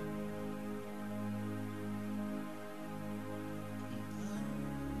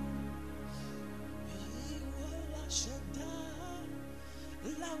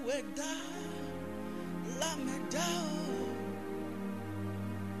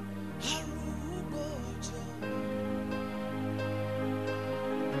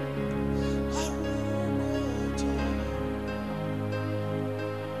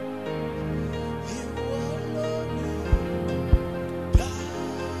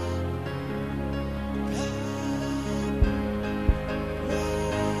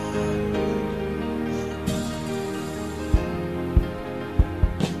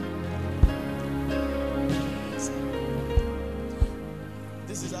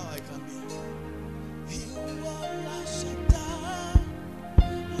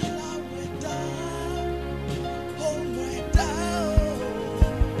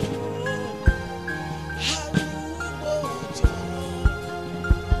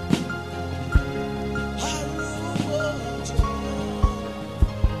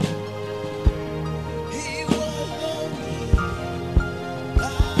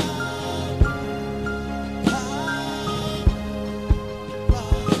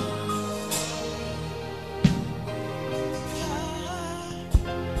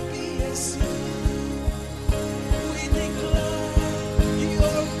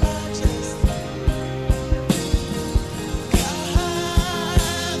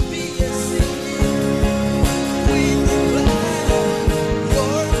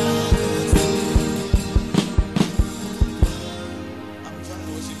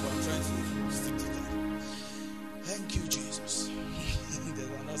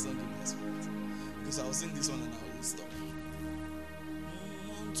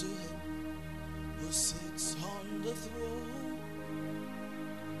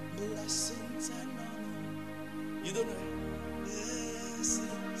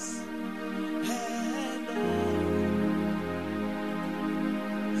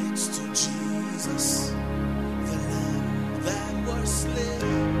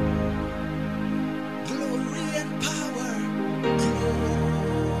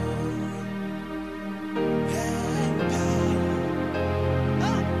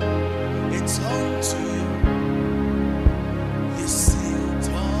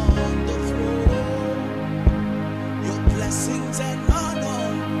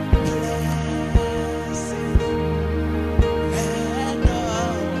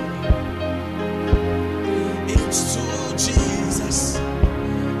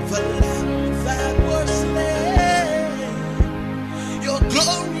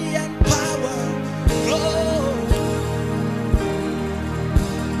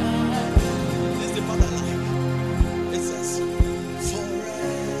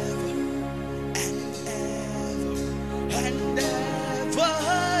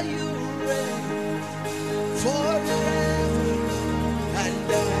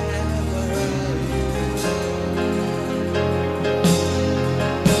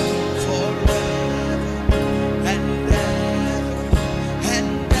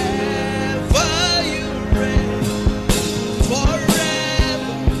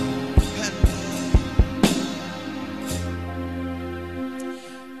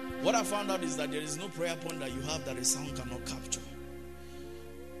 I found out is that there is no prayer point that you have that a sound cannot capture.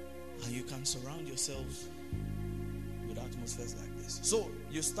 And you can surround yourself with atmospheres like this. So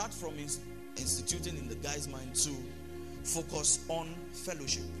you start from instituting in the guy's mind to focus on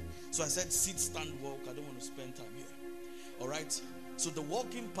fellowship. So I said sit, stand, walk. I don't want to spend time here. All right. So the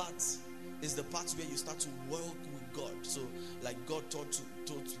walking part is the part where you start to walk with God. So like God told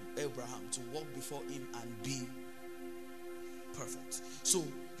Abraham to walk before him and be perfect. So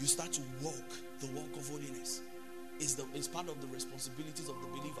you start to walk the walk of holiness. It's part of the responsibilities of the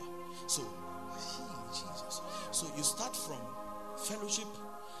believer. So, Jesus. So you start from fellowship,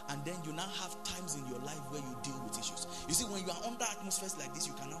 and then you now have times in your life where you deal with issues. You see, when you are under atmospheres like this,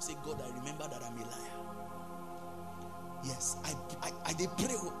 you can now say, God, I remember that I'm a liar. Yes, I did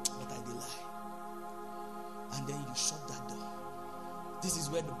pray, but I did lie. And then you shut that door. This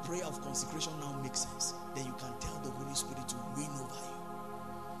is where the prayer of consecration now makes sense. Then you can tell the Holy Spirit to reign over you.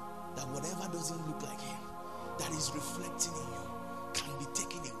 That whatever doesn't look like him, that is reflecting in you, can be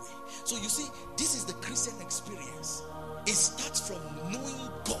taken away. So you see, this is the Christian experience. It starts from knowing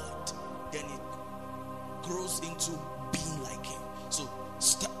God, then it grows into being like him. So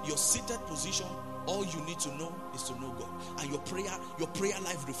your seated position, all you need to know is to know God. And your prayer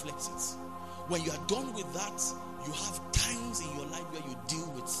life reflects it. When you are done with that, you have times in your life where you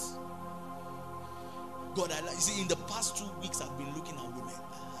deal with God. You see, in the past 2 weeks, I've been looking at women.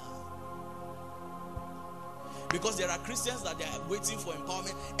 Because there are Christians that they are waiting for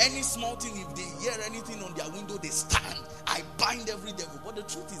empowerment. Any small thing, if they hear anything on their window, they stand. I bind every devil. But the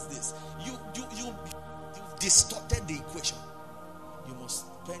truth is this: you distorted the equation. You must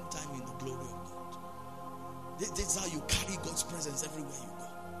spend time in the glory of God. This is how you carry God's presence everywhere you go.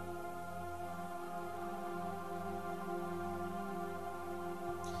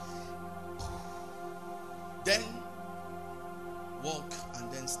 Then walk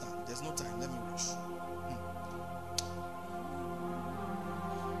and then stand. There's no time. Let me rush.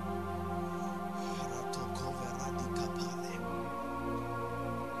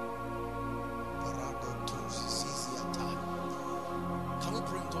 Can we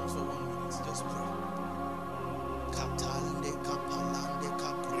pray in tongues for 1 minute? Just pray.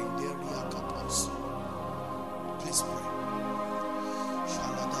 Please pray.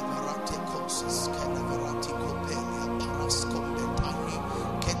 Thank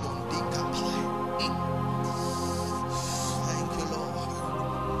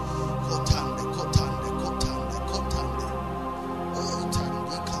you, Lord.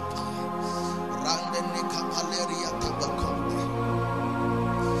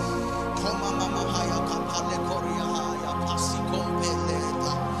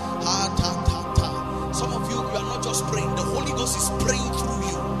 Some of you are not just praying, the Holy Ghost is praying through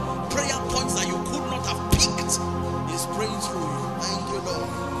you. Prayer points that you could not have picked is praying through you. Thank you, Lord.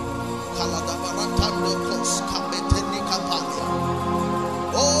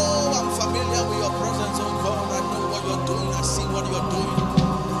 Oh, I'm familiar with your presence, oh God. I know what you're doing. I see what you're doing.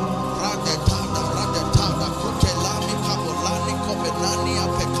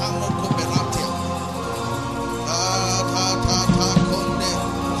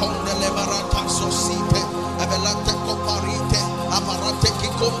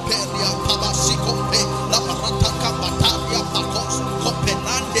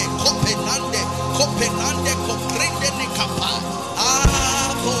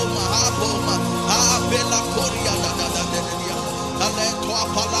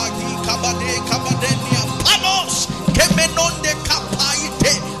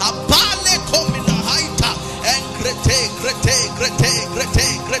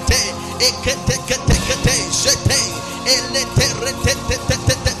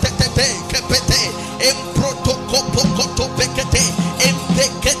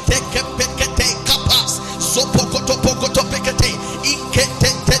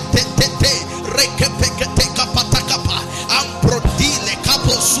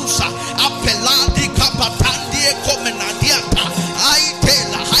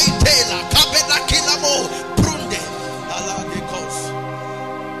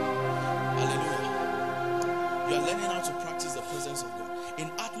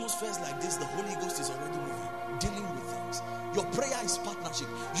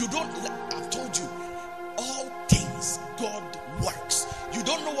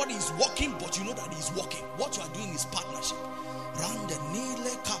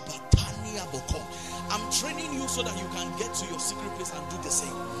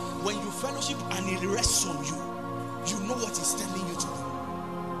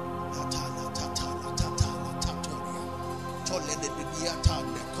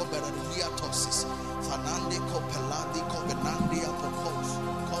 Fanande Copeladi Covenandia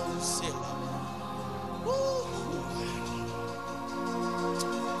Pocos.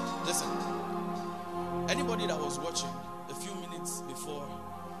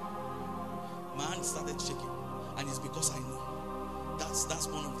 My hand started shaking. And it's because I know. That's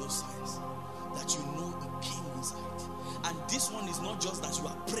one of those signs that you know it came inside. And this one is not just that you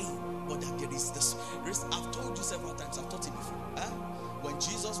are praying, but that there is this. I've told you several times, I've taught it before. When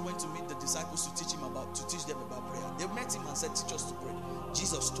Jesus went to meet the disciples to teach them about prayer, they met him and said, teach us to pray.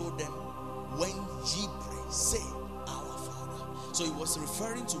 Jesus told them, when ye pray, say, our Father. So he was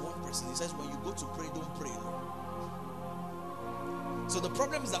referring to one person. He says, when you go to pray, don't pray alone. So the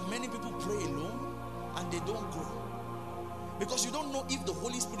problem is that many people pray alone and they don't grow. Because you don't know if the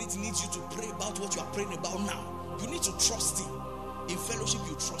Holy Spirit needs you to pray about what you are praying about now. You need to trust him. In fellowship,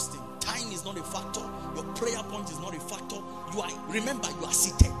 you trust him. Time is not a factor. Your prayer point is not a factor. Remember, you are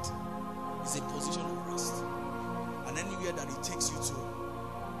seated. It's a position of rest. And anywhere that it takes you to,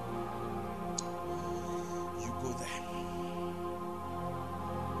 you go there.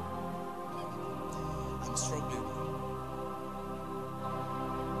 I'm struggling.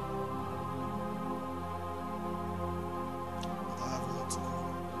 But I have a lot to go.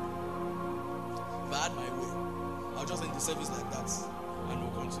 If I had my way, I'll just end the service like that and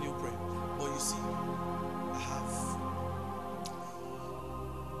we'll continue praying. But you see, I have.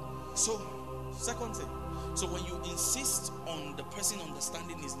 So, second thing. So when you insist on the person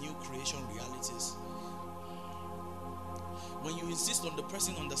understanding his new creation realities,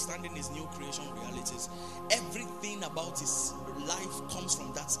 everything about his life comes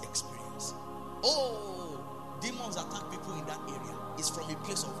from that experience. Oh, demons attack people in that area. It's from a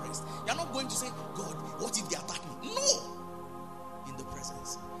place of rest. You're not going to say, God, what if they attack me? No! In the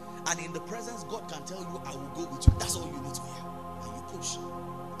presence. And in the presence, God can tell you, I will go with you. That's all you need to hear. And you push.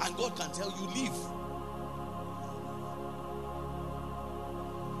 And God can tell you, leave.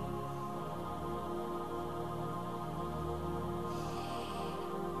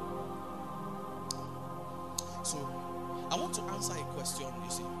 So, I want to answer a question,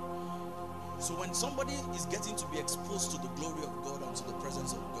 you see. So when somebody is getting to be exposed to the glory of God and to the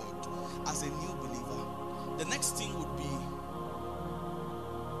presence of God as a new believer, the next thing would be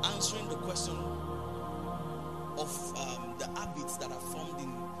answering the question of the habits that are formed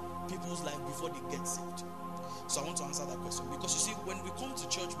in people's life before they get saved. So I want to answer that question, because you see, when we come to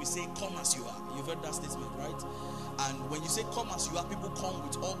church, we say, come as you are. You've heard that statement, right? And when you say come as you are, people come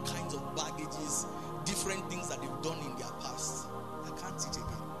with all kinds of baggages, different things that they've done in their past. I can't teach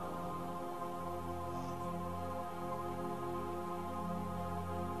again.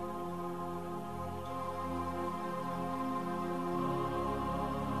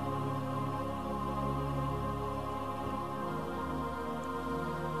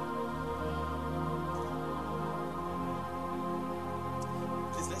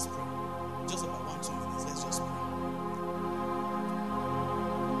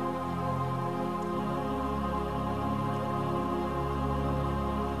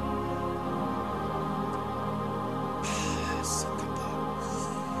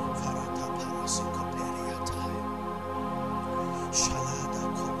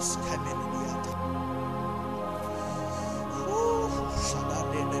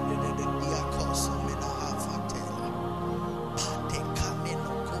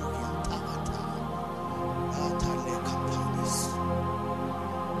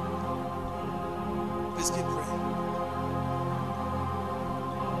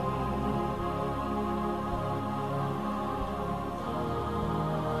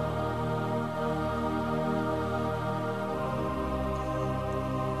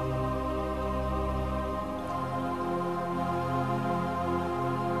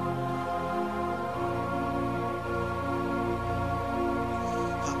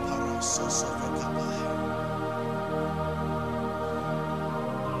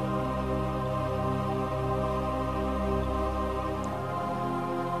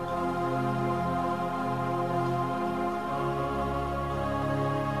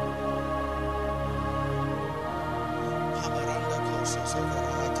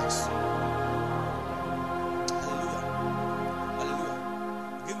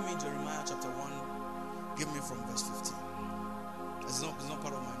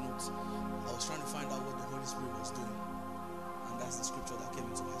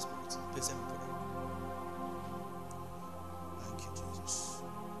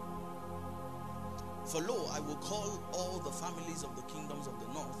 For lo, I will call all the families of the kingdoms of the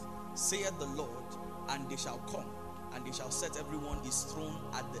north, saith the Lord, and they shall come, and they shall set everyone his throne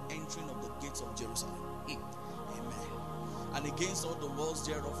at the entering of the gates of Jerusalem. Amen. And against all the walls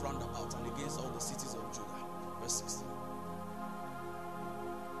thereof round about, and against all the cities of Judah. Verse 16.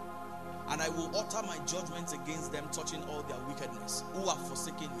 And I will utter my judgments against them, touching all their wickedness, who have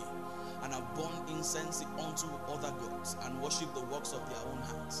forsaken me, and have borne incense unto other gods, and worshipped the works of their own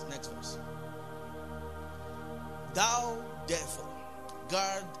hands. Next verse.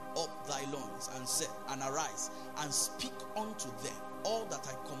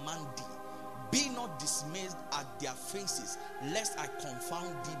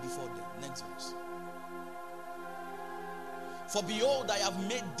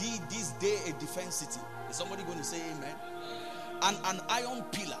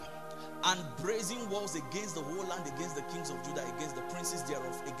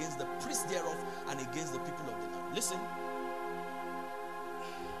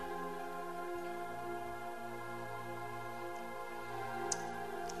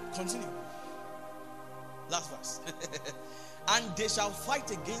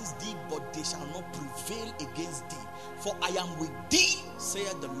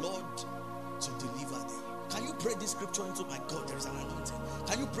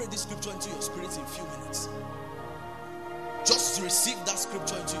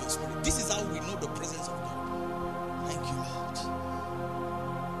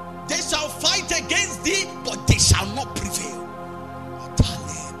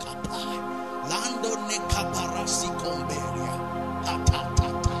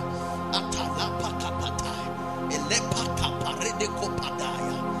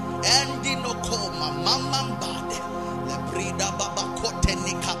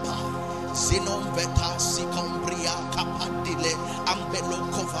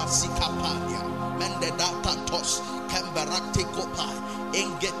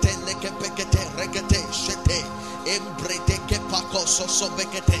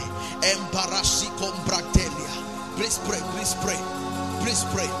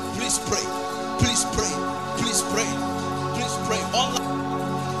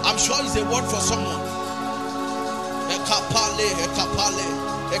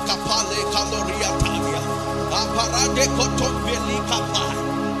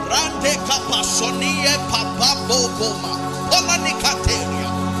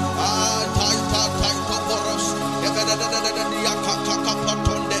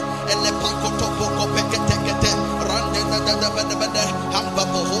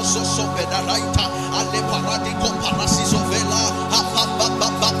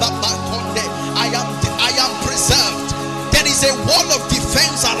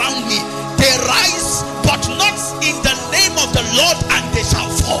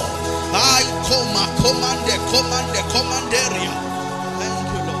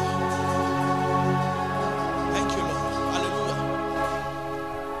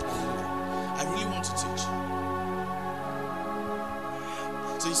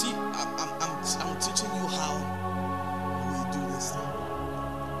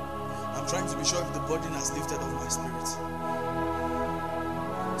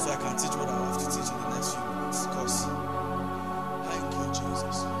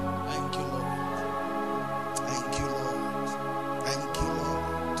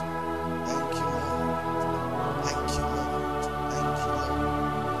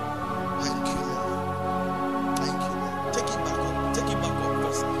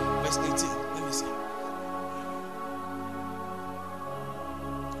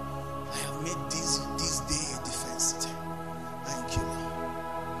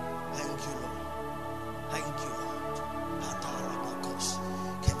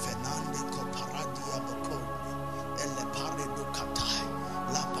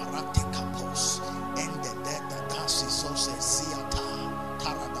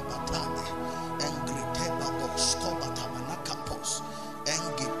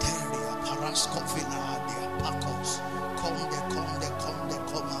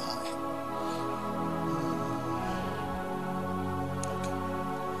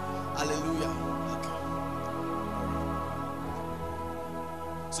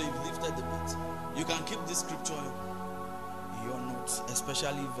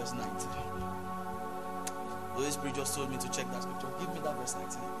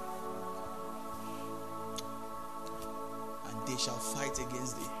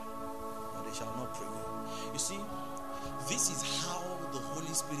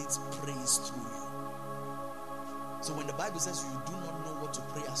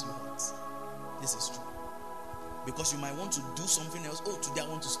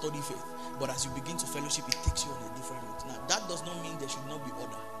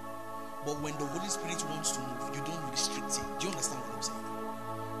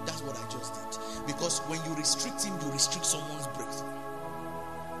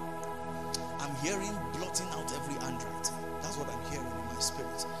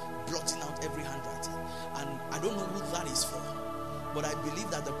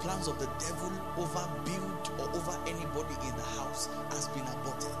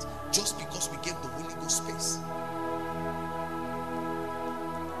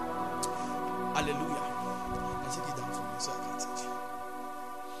 Hallelujah. I take it down from me so I can teach.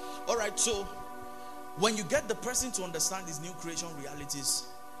 All right, so when you get the person to understand these new creation realities,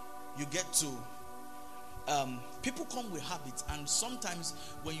 you get to people come with habits, and sometimes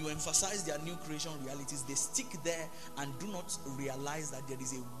when you emphasize their new creation realities, they stick there and do not realize that there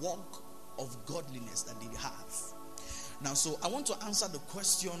is a walk of godliness that they have. Now, so I want to answer the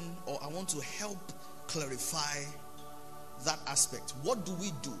question, or I want to help clarify that aspect. What do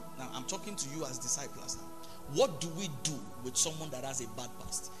we do? Now, I'm talking to you as disciples now. What do we do with someone that has a bad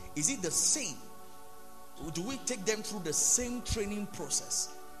past? Is it the same? Do we take them through the same training process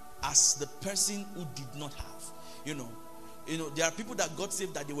as the person who did not have? You know, there are people that got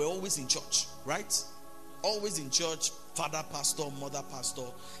saved that they were always in church, right? Always in church, father pastor, mother pastor,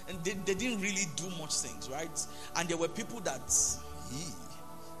 and they didn't really do much things, right? And there were people that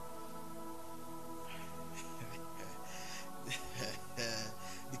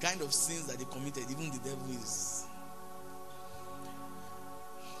the kind of sins that they committed, even the devil is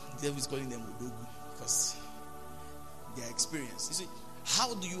calling them Odogu, because their experience. You see,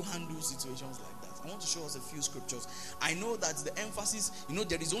 how do you handle situations like that? I want to show us a few scriptures. I know that the emphasis,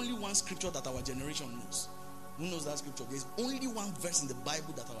 there is only one scripture that our generation knows. Who knows that scripture? There's only one verse in the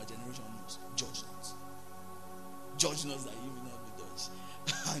Bible that our generation knows. Judge not. Judge not that you will not be judged.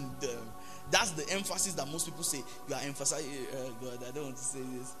 And that's the emphasis that most people say. You are emphasizing, God, I don't want to say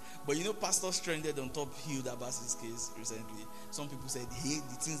this. But Pastor stranded on top Hill Abbas's case recently. Some people said, hey,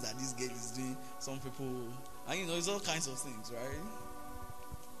 the things that this girl is doing. Some people, and it's all kinds of things, right?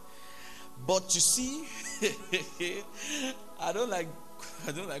 But you see, I don't like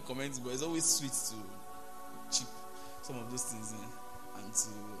comments, but it's always sweet to chip some of those things in and to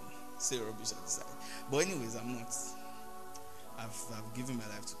say rubbish at the side. But anyways, I'm not. I've given my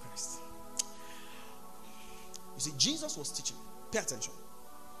life to Christ. You see, Jesus was teaching. Pay attention.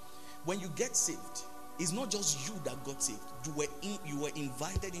 When you get saved, it's not just you that got saved. You were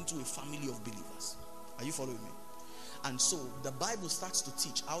invited into a family of believers. Are you following me? And so the Bible starts to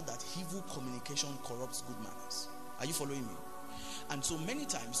teach how that evil communication corrupts good manners. Are you following me? And so many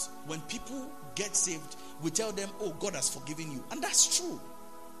times when people get saved, we tell them, oh, God has forgiven you. And that's true.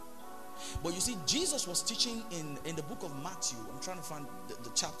 But you see, Jesus was teaching in the book of Matthew. I'm trying to find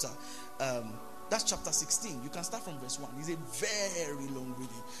the chapter. That's chapter 16. You can start from verse 1. It's a very long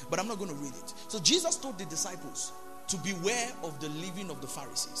reading, but I'm not going to read it. So Jesus told the disciples to beware of the leaven of the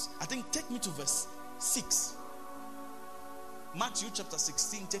Pharisees. I think take me to verse 6. Matthew chapter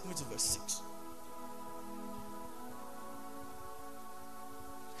 16, take me to verse 6.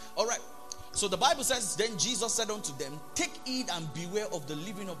 All right. So the Bible says, then Jesus said unto them, take heed and beware of the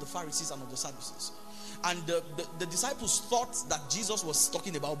leaven of the Pharisees and of the Sadducees. And the disciples thought that Jesus was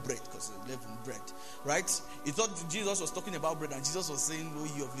talking about bread, because they live in bread, right? He thought Jesus was talking about bread, and Jesus was saying, oh,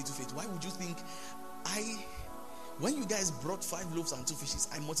 ye of little faith. Why would you think when you guys brought 5 loaves and 2 fishes,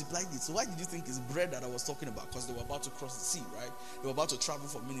 I multiplied it. So why did you think it's bread that I was talking about? Because they were about to cross the sea, right? They were about to travel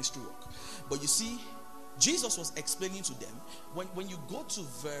for ministry work. But you see, Jesus was explaining to them, when you go to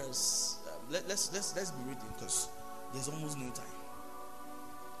verse, let's be reading, because there's almost no time.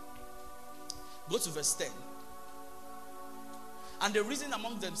 Go to verse 10. And they reasoned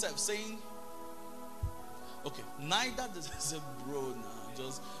among themselves, saying, okay, neither the bro now,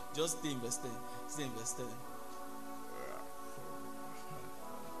 just stay in verse 10. Stay in verse 10.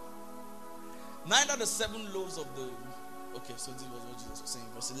 Neither the 7 loaves of the, okay, so this was what Jesus was saying,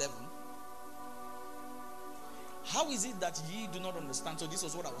 verse 11. How is it that ye do not understand? So this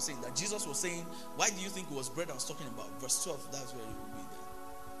was what I was saying, that Jesus was saying, why do you think it was bread I was talking about? Verse 12, that's where it will be there.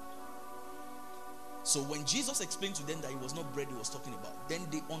 So when Jesus explained to them that it was not bread he was talking about, then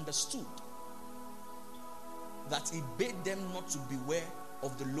they understood that he bade them not to beware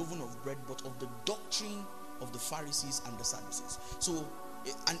of the leaven of bread, but of the doctrine of the Pharisees and the Sadducees. So,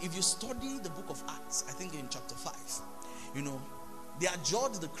 and if you study the book of Acts, I think in chapter 5, they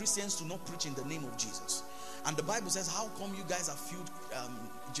adjured the Christians to not preach in the name of Jesus. And the Bible says, how come you guys have filled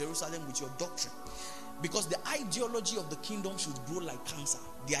Jerusalem with your doctrine? Because the ideology of the kingdom should grow like cancer.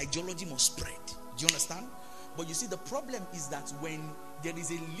 The ideology must spread. Do you understand? But you see, the problem is that when there is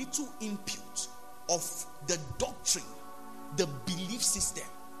a little input of the doctrine, the belief system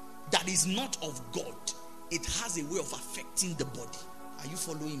that is not of God, it has a way of affecting the body. Are you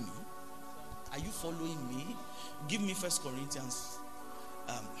following me? Are you following me? Give me 1 Corinthians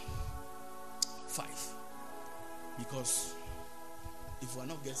 5. Because if we're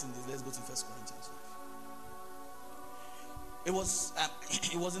not getting this, let's go to 1 Corinthians 5.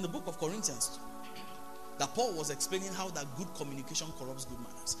 It was in the book of Corinthians that Paul was explaining how that good communication corrupts good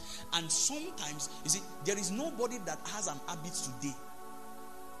manners. And sometimes, you see, there is nobody that has an habit today.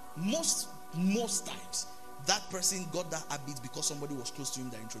 Most most times, that person got that habit because somebody was close to him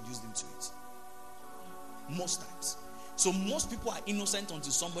that introduced him to it. Most times. So most people are innocent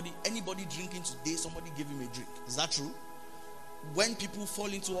until anybody drinking today, somebody gave him a drink. Is that true? When people fall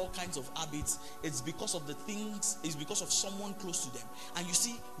into all kinds of habits, it's because of it's because of someone close to them. And you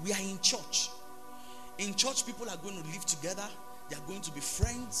see, we are in church. In church, people are going to live together. They are going to be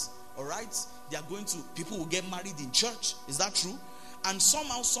friends. All right? People will get married in church. Is that true? And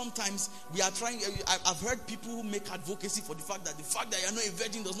somehow, sometimes, we are trying. I've heard people who make advocacy for the fact that you're not a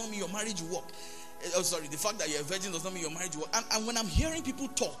virgin does not mean your marriage will work. The fact that you're a virgin does not mean your marriage will work. And when I'm hearing people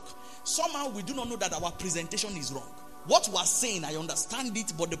talk, somehow we do not know that our presentation is wrong. What we are saying, I understand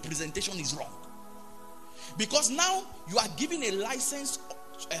it, but the presentation is wrong. Because now you are giving a license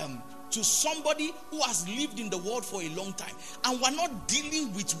to somebody who has lived in the world for a long time, and we're not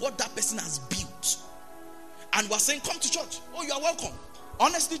dealing with what that person has built. And we're saying, come to church. Oh, you are welcome.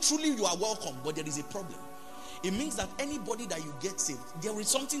 Honestly, truly, you are welcome. But there is a problem. It means that anybody that you get saved, there is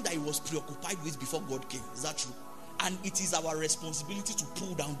something that he was preoccupied with before God came. Is that true? And it is our responsibility to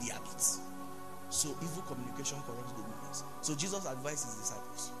pull down the habits. So evil communication corrupts goodness. So Jesus advised his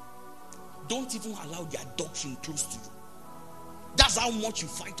disciples, don't even allow their doctrine close to you. That's how much you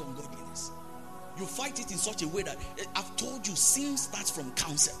fight ungodliness. You fight it in such a way that, I've told you, sin starts from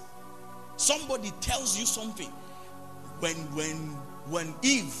counsel. Somebody tells you something. When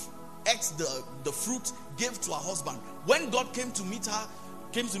Eve ate the fruit, gave to her husband. When God came to meet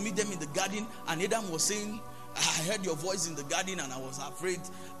them in the garden, and Adam was saying, I heard your voice in the garden and I was afraid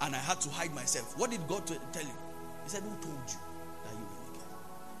and I had to hide myself. What did God tell him? He said, who told you that you were naked?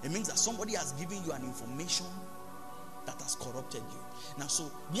 It means that somebody has given you an information that has corrupted you. Now,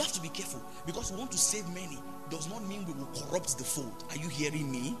 so we have to be careful, because we want to save many does not mean we will corrupt the fold. Are you hearing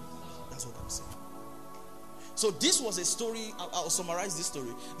me? That's what I'm saying. So this was a story. I'll summarize this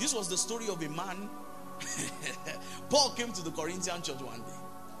story. This was the story of a man. Paul came to the Corinthian church one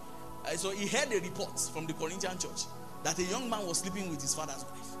day. So he heard a report from the Corinthian church that a young man was sleeping with his father's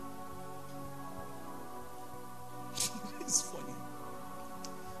wife. It's funny.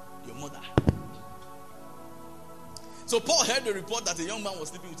 Your mother. So Paul heard the report that a young man was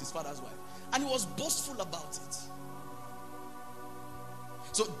sleeping with his father's wife, and he was boastful about it.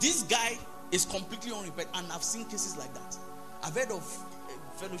 So this guy is completely unrepentant, and I've seen cases like that. I've heard of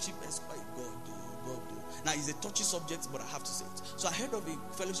fellowship escort. God. Now it's a touchy subject, but I have to say it. So I heard of a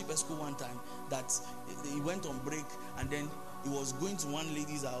fellowship escort one time that he went on break, and then he was going to one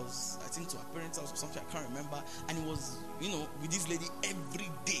lady's house, I think to her parents' house or something, I can't remember. And he was, with this lady every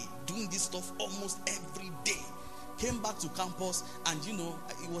day, doing this stuff almost every day. Came back to campus, and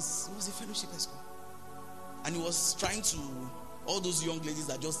it was a fellowship escort, and he was trying to, all those young ladies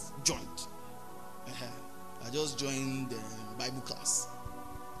that just joined, I just joined the Bible class.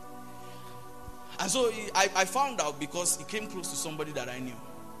 And so I found out because he came close to somebody that I knew,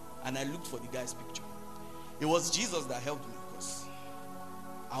 and I looked for the guy's picture. It was Jesus that helped me, because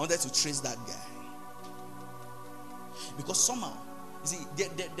I wanted to trace that guy. Because somehow, you see,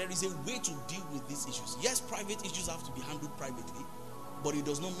 there is a way to deal with these issues. Yes, private issues have to be handled privately, but it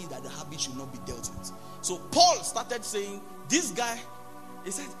does not mean that the habit should not be dealt with. So Paul started saying, this guy, he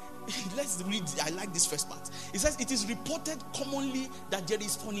said, let's read, I like this first part. He says, it is reported commonly that there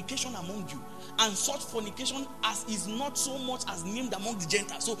is fornication among you, and such fornication as is not so much as named among the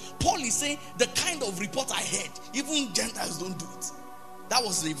Gentiles. So Paul is saying, the kind of report I heard, even Gentiles don't do it. That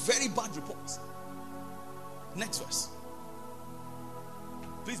was a very bad report. Next verse.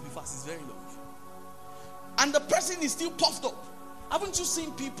 Please be fast, it's very long. And the person is still puffed up. Haven't you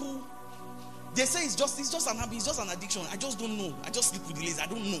seen people? They say it's just an habit, it's just an addiction. I just don't know. I just sleep with the ladies. I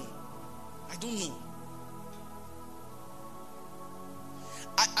don't know.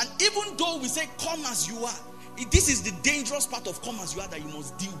 And even though we say come as you are, this is the dangerous part of come as you are that you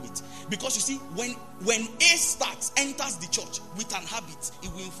must deal with. Because you see, when A enters the church with an habit,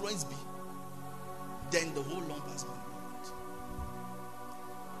 it will influence B. Then the whole lump has gone.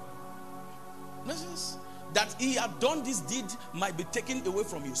 That he had done this deed might be taken away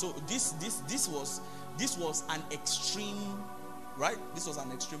from you. So this was an extreme, right? This was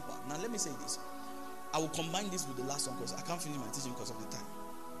an extreme part. Now let me say this. I will combine this with the last one because I can't finish my teaching because of the time.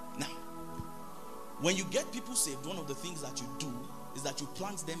 Now, when you get people saved, one of the things that you do is that you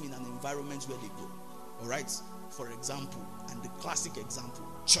plant them in an environment where they go. All right? For example, and the classic example,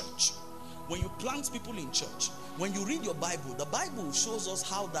 church. When you plant people in church, when you read your Bible, the Bible shows us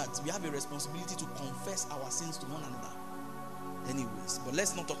how that we have a responsibility to confess our sins to one another. Anyways, but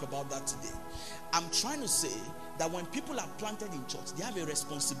let's not talk about that today. I'm trying to say that when people are planted in church, they have a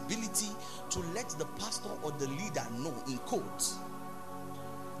responsibility to let the pastor or the leader know, in quotes,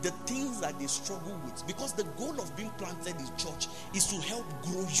 the things that they struggle with, because the goal of being planted in church is to help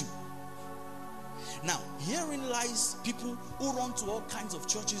grow you. Now, herein lies people who run to all kinds of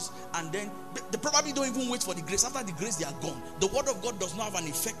churches and then they probably don't even wait for the grace. After the grace, they are gone. The word of God does not have an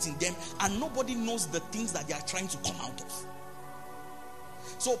effect in them, and nobody knows the things that they are trying to come out of.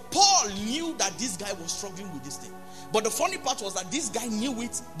 So Paul knew that this guy was struggling with this thing. But the funny part was that this guy knew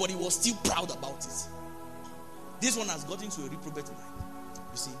it, but he was still proud about it. This one has gotten to a reprobate mind.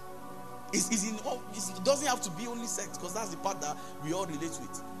 You see, it doesn't have to be only sex, because that's the part that we all relate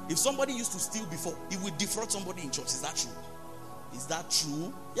with. If somebody used to steal before, he would defraud somebody in church. Is that true? Is that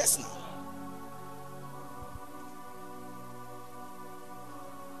true? Yes, now.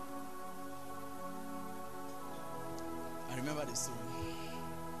 I remember the story.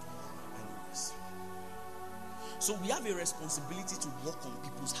 Anyways. So we have a responsibility to work on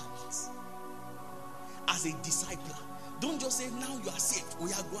people's habits. As a discipler, don't just say, now you are saved.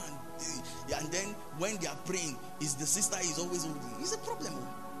 We are going. And then when they are praying, is the sister is always holding. It's a problem.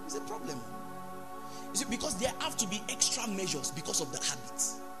 It's a problem. You see, because there have to be extra measures because of the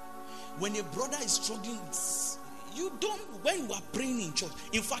habits. When a brother is struggling, you don't, when you are praying in church,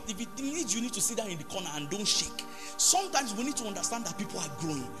 in fact, if it needs, you need to sit down in the corner and don't shake. Sometimes we need to understand that people are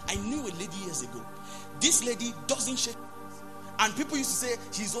growing. I knew a lady years ago. This lady doesn't shake. And people used to say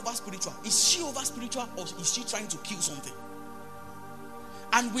she's over spiritual. Is she over spiritual, or is she trying to kill something?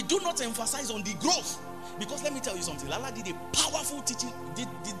 And we do not emphasize on the growth. Because let me tell you something. Lala did a powerful teaching. Did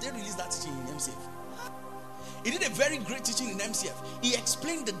they release that teaching in MCF? He did a very great teaching in MCF. He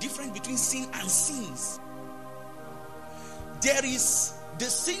explained the difference between sin and sins. There is the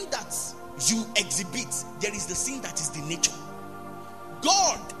sin that you exhibit. There is the sin that is the nature.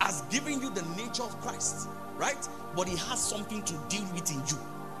 God has given you the nature of Christ, right? But he has something to deal with in you.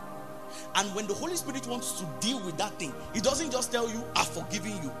 And when the Holy Spirit wants to deal with that thing, he doesn't just tell you, I've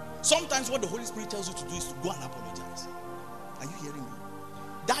forgiven you. Sometimes what the Holy Spirit tells you to do is to go and apologize. Are you hearing me?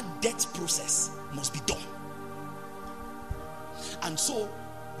 That death process must be done. And so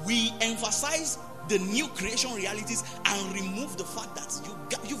we emphasize the new creation realities and remove the fact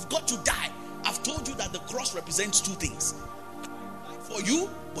that you've got to die. I've told you that the cross represents two things. For you,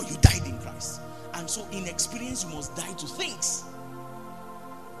 but you died in Christ. And so in experience, you must die to things.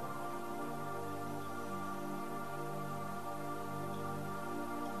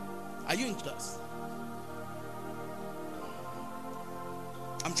 Are you in class?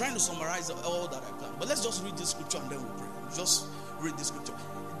 I'm trying to summarize all that I can. But let's just read this scripture and then we'll pray. Just read this scripture.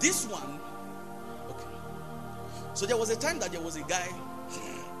 This one, okay. So there was a time that there was a guy.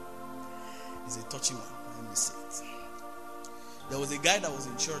 He's a touchy one. Let me say it. There was a guy that was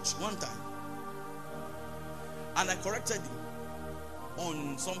in church one time. And I corrected him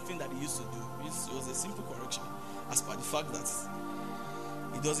on something that he used to do. It was a simple correction. As per the fact that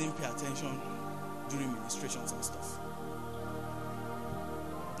he doesn't pay attention during ministrations and stuff.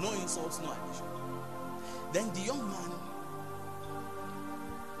 No insults, no addition. Then the young man,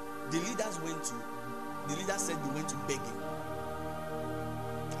 the leader said they went to beg him.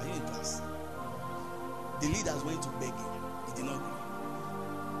 Are you in class? The leaders went to beg him. He did not agree.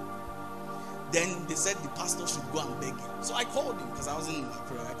 Then they said the pastor should go and beg him. So I called him because I wasn't in my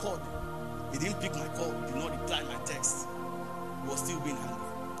prayer. I called him. He didn't pick my call. He did not reply my text. He was still being angry.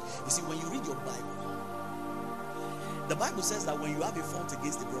 You see, when you read your Bible, the Bible says that when you have a fault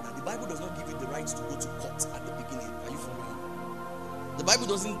against a brother, the Bible does not give you the right to go to court at the beginning. Are you following? The Bible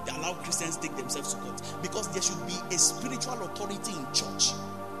doesn't allow Christians to take themselves to court, because there should be a spiritual authority in church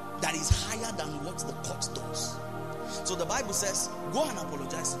that is higher than what the court does. So the Bible says, go and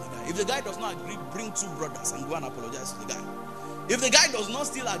apologize to the guy. If the guy does not agree, bring two brothers and go and apologize to the guy. If the guy does not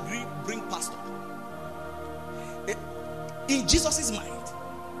still agree, bring pastor. In Jesus' mind,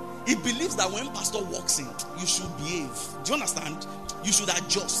 he believes that when pastor walks in, you should behave. Do you understand? You should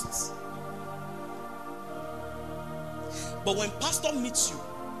adjust. But when pastor meets you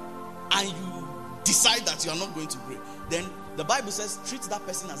and you decide that you are not going to pray, then the Bible says treat that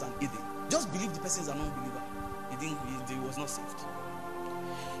person as an idiot. Just believe the person is an unbeliever. He was not saved.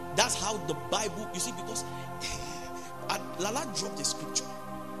 That's how the Bible, you see, because Lala dropped a scripture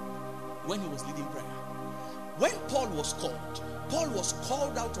when he was leading prayer. When Paul was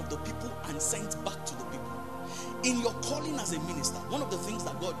called out of the people and sent back to the people. In your calling as a minister, one of the things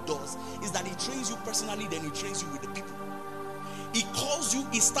that God does is that he trains you personally, then he trains you with the people. He calls you,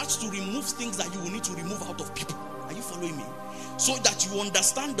 he starts to remove things that you will need to remove out of people. Are you following me? So that you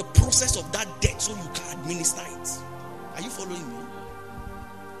understand the process of that debt so you can administer it. Are you following me?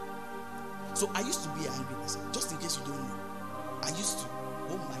 So I used to be an angry person, just in case you don't know. I used to,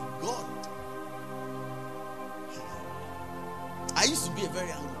 oh my God. I used to be a very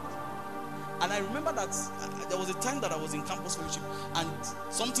angry. And I remember that there was a time that I was in campus fellowship and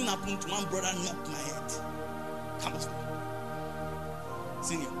something happened to one brother, knocked my head. Campus fellowship.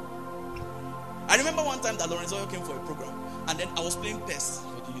 Senior. I remember one time that Lawrence Oyo came for a program and then I was playing PES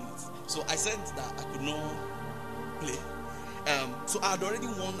for the unit. So I said that I could not play. So I had already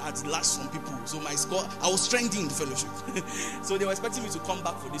won at last some people. So my score, I was trending in the fellowship. So they were expecting me to come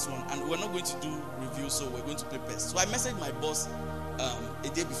back for this one. And we're not going to do reviews, so we're going to play PES. So I messaged my boss a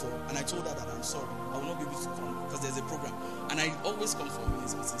day before and I told her that I'm sorry, I will not be able to come because there's a program. And I always come for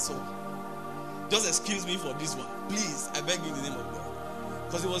women's meeting. So just excuse me for this one. Please, I beg you in the name of God.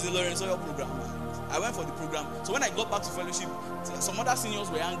 Because it was a Lawrence Oyo program. I went for the program. So when I got back to fellowship, some other seniors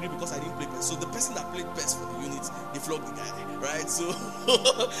were angry because I didn't play PES. So the person that played PES for the unit, they flogged the guy, right? So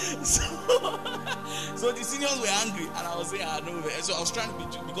the seniors were angry, and I was saying, no. So I was trying to be,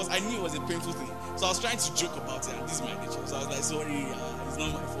 because I knew it was a painful thing. So I was trying to joke about it, and this is my nature. So I was like, sorry, it's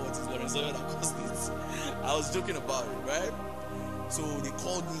not my fault. It's Lawrence Oyo that caused it. I was joking about it, right? So they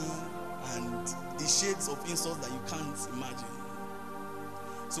called me, and the shades of insults that you can't imagine.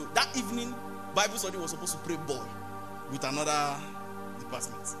 So that evening, Bible study was supposed to play ball with another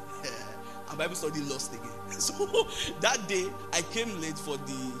department. And Bible study lost again. So that day, I came late for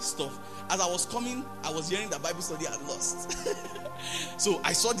the stuff. As I was coming, I was hearing that Bible study had lost. So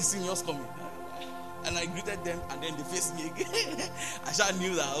I saw the seniors coming. And I greeted them, and then they faced me again. I just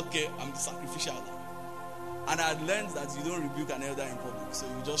knew that, okay, I'm the sacrificial now. And I had learned that you don't rebuke an elder in public. So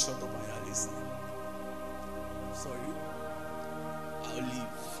you just shut up and you're listening. Sorry. I'll leave.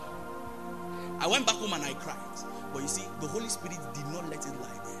 I went back home and I cried. But you see, the Holy Spirit did not let it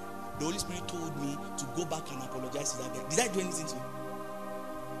lie there. The Holy Spirit told me to go back and apologize to that guy. Did I do anything to you?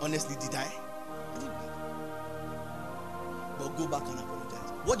 Honestly, did I? I didn't. But go back and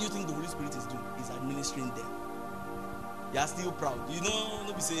apologize. What do you think the Holy Spirit is doing? He's administering them. You are still proud. You know,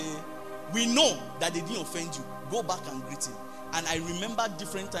 nobody say, we know that they didn't offend you. Go back and greet him. And I remember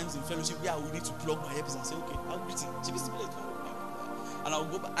different times in fellowship where I would need to plug my earpiece and say, okay, I'll greet him. And I'll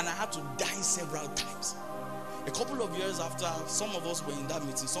go back, and I had to die several times. A couple of years after, some of us were in that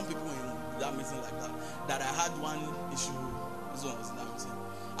meeting, some people were in that meeting like that I had one issue. This one was in that meeting,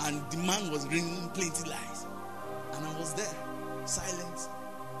 and the man was bringing plenty lies, and I was there, silent.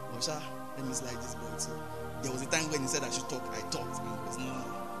 Let me slide this boy. So there was a time when he said I should talk, I talked. There's no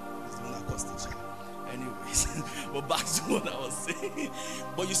one that caused it. Anyways, but back to what I was saying.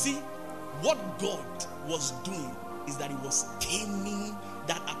 But you see, what God was doing is that he was taming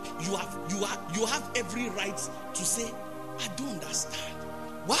that up. You have every right to say, I don't understand.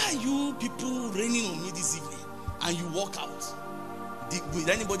 Why are you people raining on me this evening? And you walk out. Did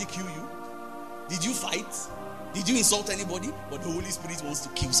anybody kill you? Did you fight? Did you insult anybody? But the Holy Spirit wants to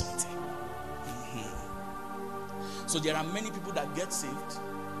kill something. So there are many people that get saved.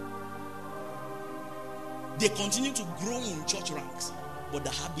 They continue to grow in church ranks, but the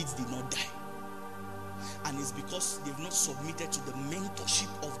habits did not die. And it's because they've not submitted to the mentorship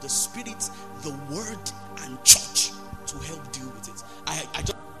of the Spirit, the Word, and church to help deal with it. I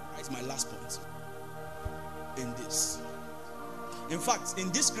just write my last point in this. In fact, in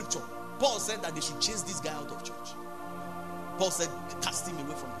this scripture, Paul said that they should chase this guy out of church. Paul said, cast him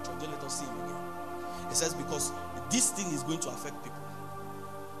away from the church. Don't let us see him again. He says, because this thing is going to affect people.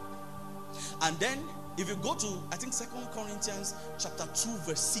 And then, if you go to, I think 2 Corinthians chapter 2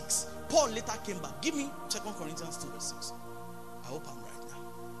 verse 6, Paul later came back. Give me 2 Corinthians 2 verse 6. I hope I'm right now.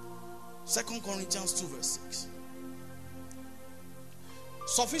 2 Corinthians 2 verse 6.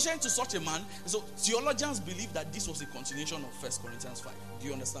 Sufficient to such a man. So theologians believe that this was a continuation of 1 Corinthians 5. Do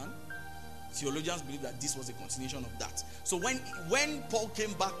you understand? Theologians believe that this was a continuation of that. So when Paul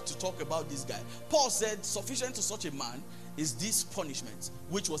came back to talk about this guy, Paul said, sufficient to such a man is this punishment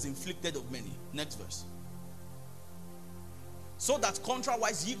which was inflicted of many. Next verse. So that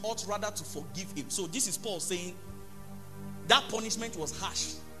contrariwise ye ought rather to forgive him. So this is Paul saying that punishment was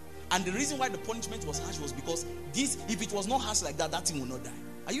harsh. And the reason why the punishment was harsh was because this, if it was not harsh like that, that thing will not die.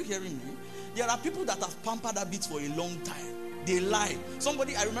 Are you hearing me? There are people that have pampered that bit for a long time. They lie.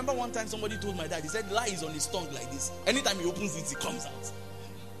 I remember one time somebody told my dad, he said lie is on his tongue like this. Anytime he opens it, it comes out.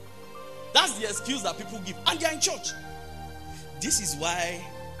 That's the excuse that people give. And they are in church. This is why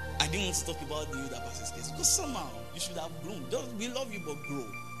I didn't want to talk about the youth that passes case. Because somehow you should have grown. We love you, but grow.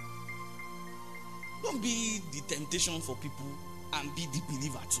 Don't be the temptation for people and be the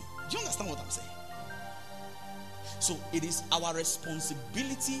believer too. Do you understand what I'm saying? So it is our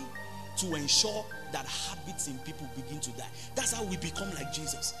responsibility to ensure that habits in people begin to die. That's how we become like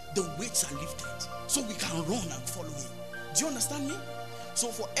Jesus. The weights are lifted so we can run and follow him. Do you understand me? So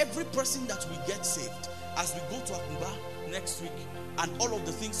for every person that we get saved, as we go to Akumba next week, and all of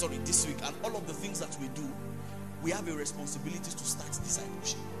the things, this week, and all of the things that we do, we have a responsibility to start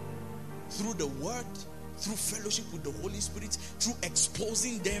discipleship. Through the word, through fellowship with the Holy Spirit, through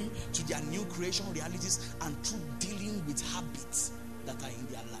exposing them to their new creation realities, and through dealing with habits that are in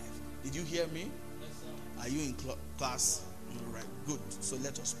their life. Did you hear me? Yes, sir. Are you in class? All right, good. So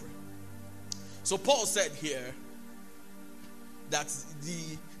let us pray. So Paul said here that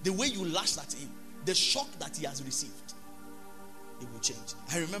the way you lash at him, the shock that he has received, it will change.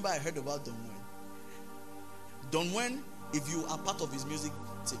 I remember I heard about Don Wen, if you are part of his music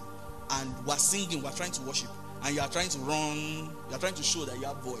team and we're singing, we're trying to worship, and you are trying to run, you are trying to show that you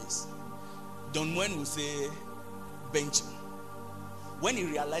have voice, Don Wen will say, bench him. When he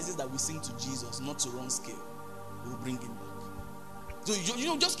realizes that we sing to Jesus, not to run scale, we'll bring him back. So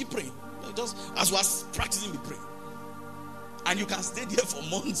you just keep praying. Just as we're practicing, we pray. And you can stay there for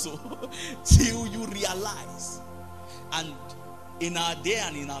months till you realize. And in our day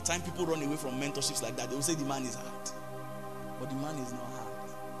and in our time, people run away from mentorships like that. They will say the man is hard. But the man is not hard.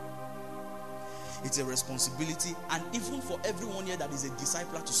 It's a responsibility. And even for everyone here that is a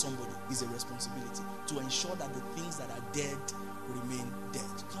discipler to somebody, is a responsibility to ensure that the things that are dead remain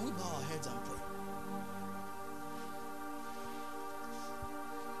dead. Can we bow our heads and pray?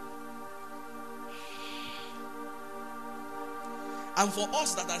 And for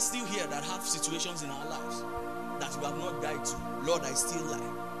us that are still here, that have situations in our lives that we have not died to, Lord, I still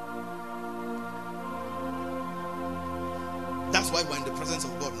lie. That's why we're in the presence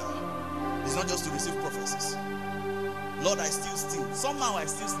of God now. It's not just to receive prophecies. Lord, I still steal. Somehow I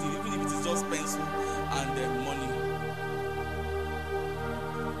still steal, even if it is just pencil and money.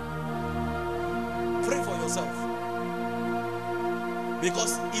 Pray for yourself.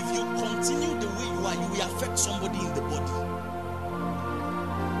 Because if you continue the way you are, you will affect somebody in the body.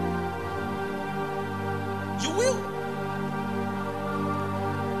 You will.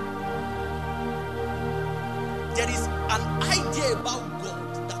 There is an idea about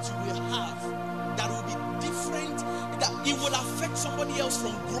God that you will have that will be different, that it will affect somebody else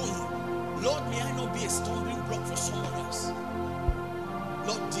from growing. Lord, may I not be a stumbling block for someone else.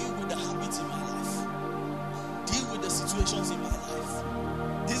 Lord, deal with the habits in my life. Deal with the situations in my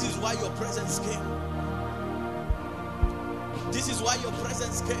life. This is why your presence came. This is why your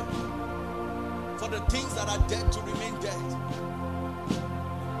presence came. For the things that are dead to remain dead.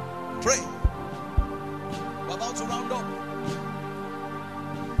 Pray. We're about to round up.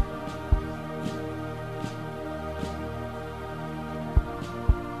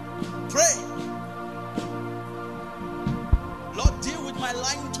 Pray. Lord, deal with my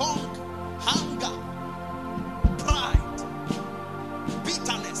lying tongue, hunger, pride,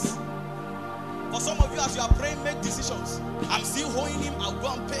 bitterness. For some of you, as you are praying, make decisions. I'm still owing him, I'll go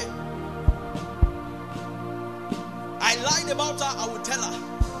and pay. I lied about her, I will tell her.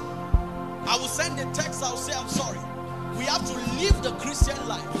 I will send a text, I will say I'm sorry. We have to live the Christian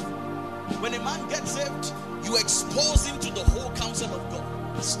life. When a man gets saved, you expose him to the whole counsel of God.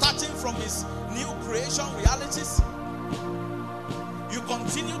 Starting from his new creation realities. You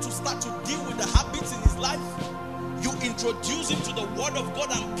continue to start to deal with the habits in his life. You introduce him to the word of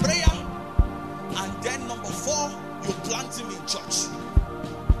God and prayer. And then number 4, you plant him in church.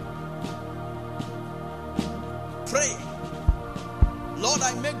 Pray. Lord,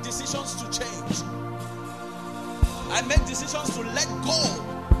 I make decisions to change. I make decisions to let go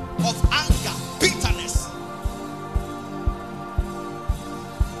of anger, bitterness,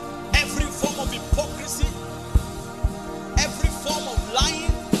 every form of hypocrisy, every form of lying,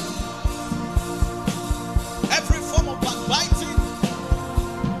 every form of backbiting,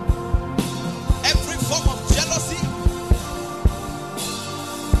 every form of jealousy.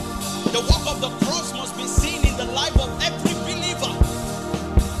 The work of the cross must be seen in the life of every believer.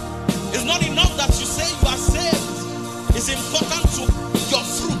 It's not enough that you say you are saved. It's important to your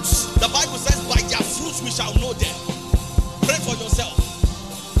fruits. The Bible says, by their fruits we shall know them. Pray for yourself.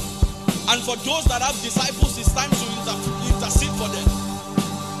 And for those that have disciples, it's time to intercede for them.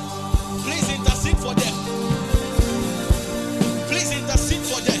 Please intercede for them. Please intercede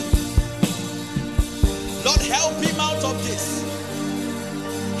for them. Lord, help him out of this.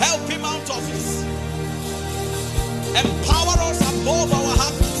 Help him out of this. Empower us above our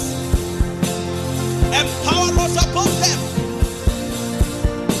habits. Empower us above them.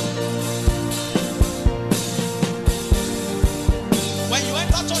 When you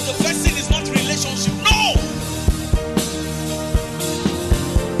enter church, the first thing is not relationship. No!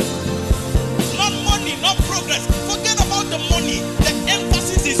 Not money, not progress. Forget about the money. The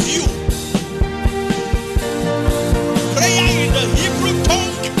emphasis is you. Prayer in the Hebrew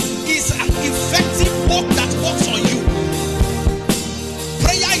tongue is an effective walk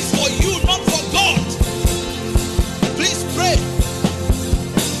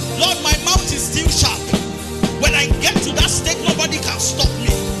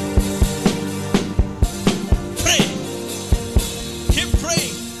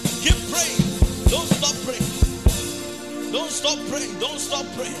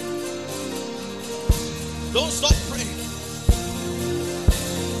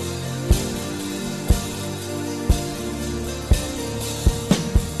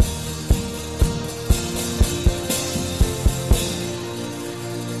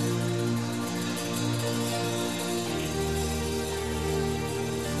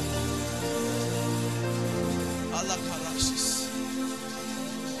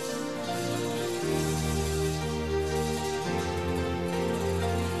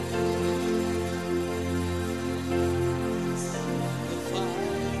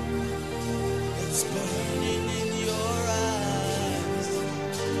It's burning in your eyes.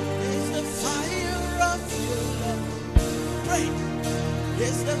 It's the fire of your love. Pray.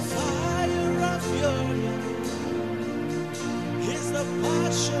 It's the fire of your love. It's the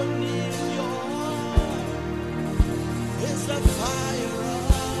passion in your heart. It's the fire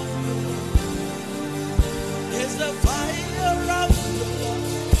of your love. It's the fire of your love.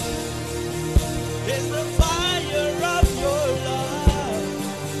 It's the fire of your love.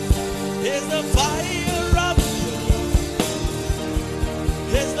 It's the fire of your love.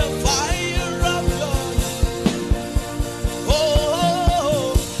 It's the fire of your love.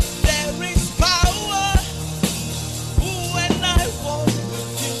 Oh, there is power when I walk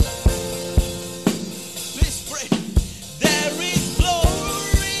with you. Please pray. There is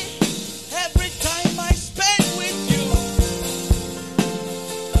glory every time I spend with you.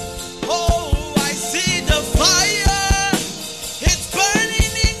 Oh, I see the fire. It's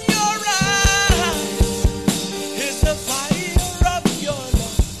burning in your eyes. It's the fire of your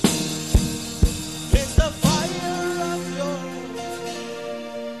love. It's the fire of your love.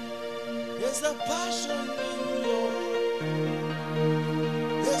 It's the passion in your love.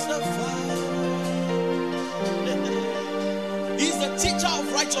 It's the fire. He's the teacher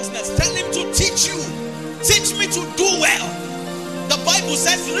of righteousness. Tell him to teach you. Teach me to do well. The Bible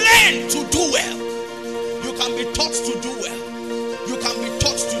says, learn to do well. You can be taught to do well. You can be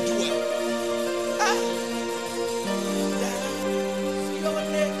taught to do well. Ah. Your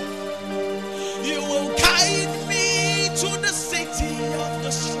name. You will guide me to the city of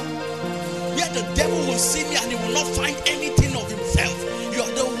the strong. Where the devil will see me and he will not find anything of himself. You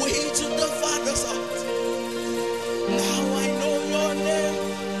are the way to the Father's heart. Now I know your name.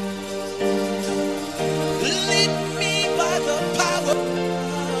 Lead me by the power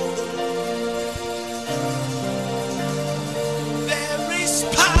of the Lord. There is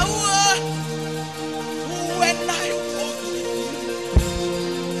power when I walk with you.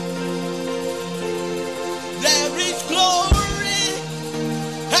 There is glory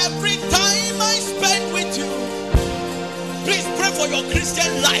every time I spend with you. Please pray for your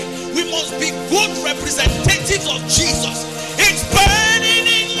Christian life. We must be good representatives of Jesus. It's burning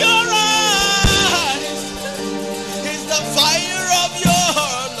in your eyes. It's the fire of your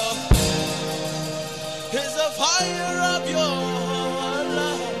love. It's the fire of your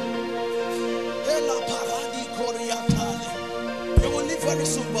love. Ela paradi koriatale. You will leave very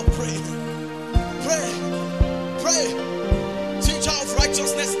soon, but pray. Pray. Pray. Teacher of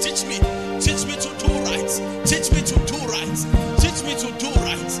righteousness, teach me. Teach me to do right. Teach me to do right. Teach me to do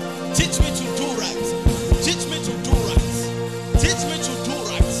right. Teach me to do right. Teach me to do right. Teach me to do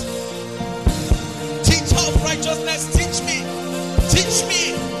right. Teacher of righteousness, teach me. Teach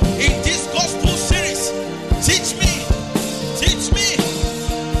me in this gospel series. Teach me. Teach me.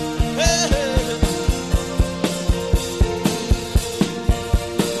 Hey.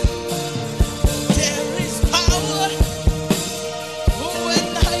 There is power when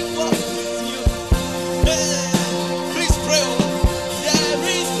I walk with you. Hey. Please pray. There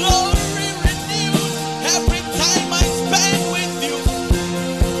is glory renewed every time I spend with you.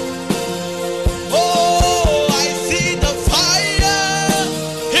 Oh, I see the fire.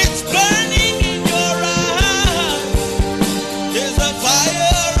 It's burning in your eyes. It's the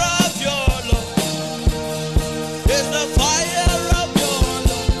fire of your love. It's the fire of your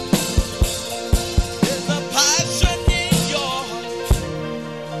love. It's the passion in your heart.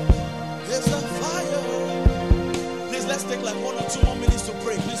 It's the fire. Please, let's take like 1 or 2 more minutes to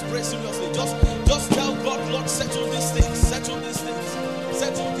pray. Please pray seriously. Just tell God, Lord, settle these things. Settle these things.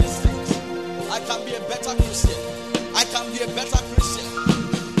 Settle these things. I can be a better Christian. I can be a better Christian.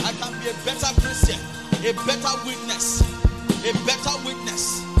 I can be a better Christian. A better witness. A better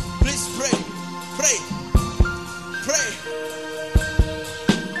witness. Please pray. Pray. Pray.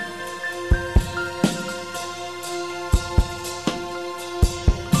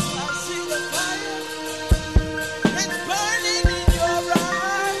 I see the fire. It's burning in your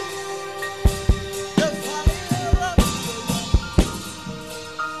eyes. The fire of your love.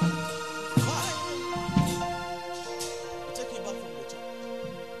 Fire. Take it back from the top.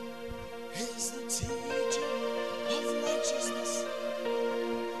 He's the teacher of righteousness.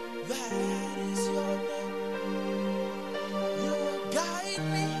 That is your name. You will guide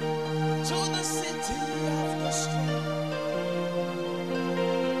me to the city of the strong.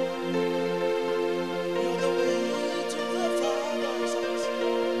 You're the way to the Father's house.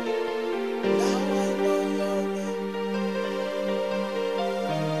 Now I know your name.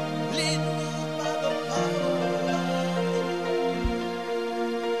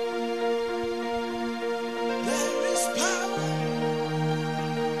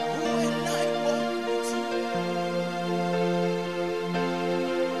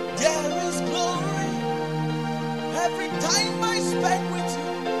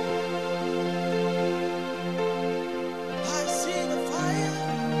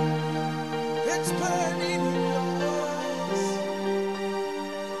 It's burning in your eyes.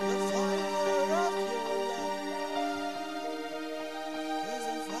 The fire of your love. There's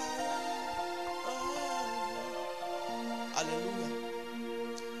a fire of you. Hallelujah.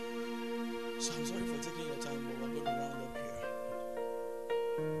 So I'm sorry for taking your time, but we're going to round up here.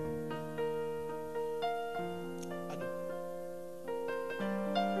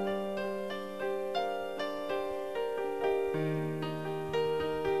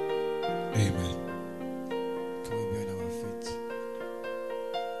 Amen. Can we be on our feet?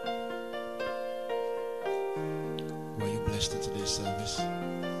 Were you blessed in today's service?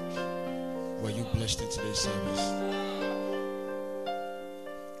 Were you blessed in today's service?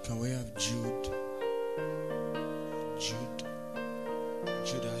 Can we have Jude?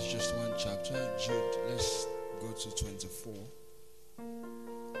 Jude has just one chapter. Jude, let's go to 24.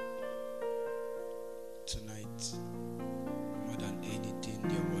 Tonight, more than anything,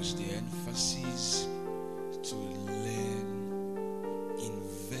 there was the emphasis to learn,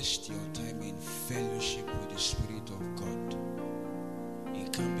 invest your time in fellowship with the Spirit of God.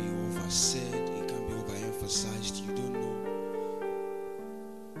 It can be oversaid, it can be overemphasized. You don't know.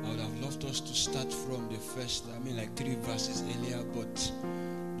 I would have loved us to start from the first, like 3 verses earlier, but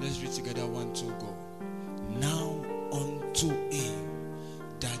let's read together 1, 2, go. Now unto him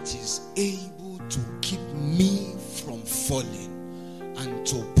that is able to keep me from falling and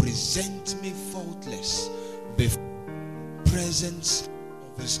to present me faultless before the presence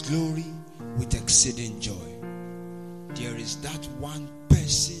of his glory with exceeding joy. There is that one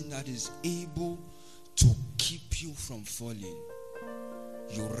person that is able to keep you from falling.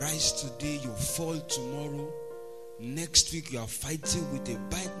 You rise today, you fall tomorrow. Next week you are fighting with a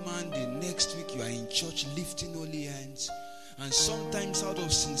bike man. The next week you are in church lifting holy hands. And sometimes out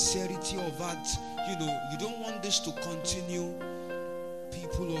of sincerity of heart, you don't want this to continue.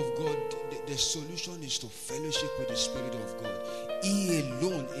 People of God, the solution is to fellowship with the Spirit of God. He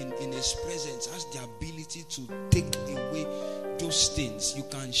alone in his presence has the ability to take away those things. You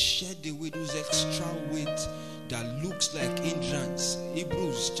can shed away those extra weight that looks like hindrance.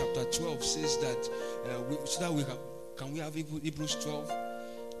 Hebrews chapter 12 says that can we have Hebrews 12?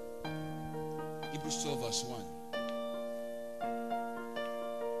 Hebrews 12 verse 1.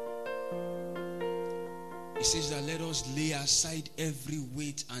 It says that let us lay aside every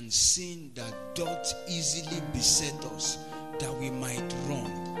weight and sin that doth easily beset us, that we might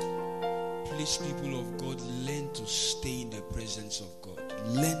run. Please, people of God, learn to stay in the presence of God.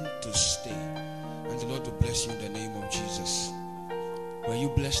 Learn to stay. And the Lord will bless you in the name of Jesus. Were you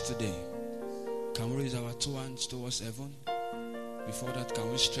blessed today? Can we raise our 2 hands towards heaven? Before that, can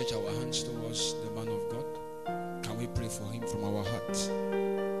we stretch our hands towards the man of God? Can we pray for him from our heart?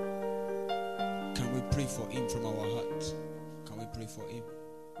 Can we pray for him from our heart? Can we pray for him?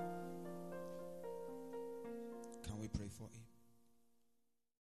 Can we pray for him?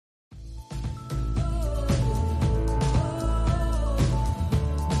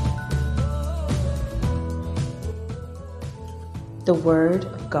 The Word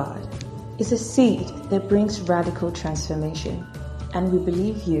of God is a seed that brings radical transformation, and we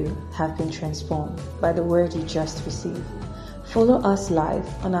believe you have been transformed by the word you just received. Follow us live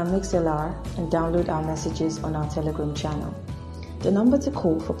on our MixLR and download our messages on our Telegram channel. The number to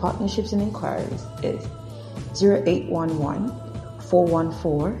call for partnerships and inquiries is 0811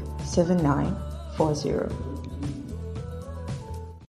 414 7940.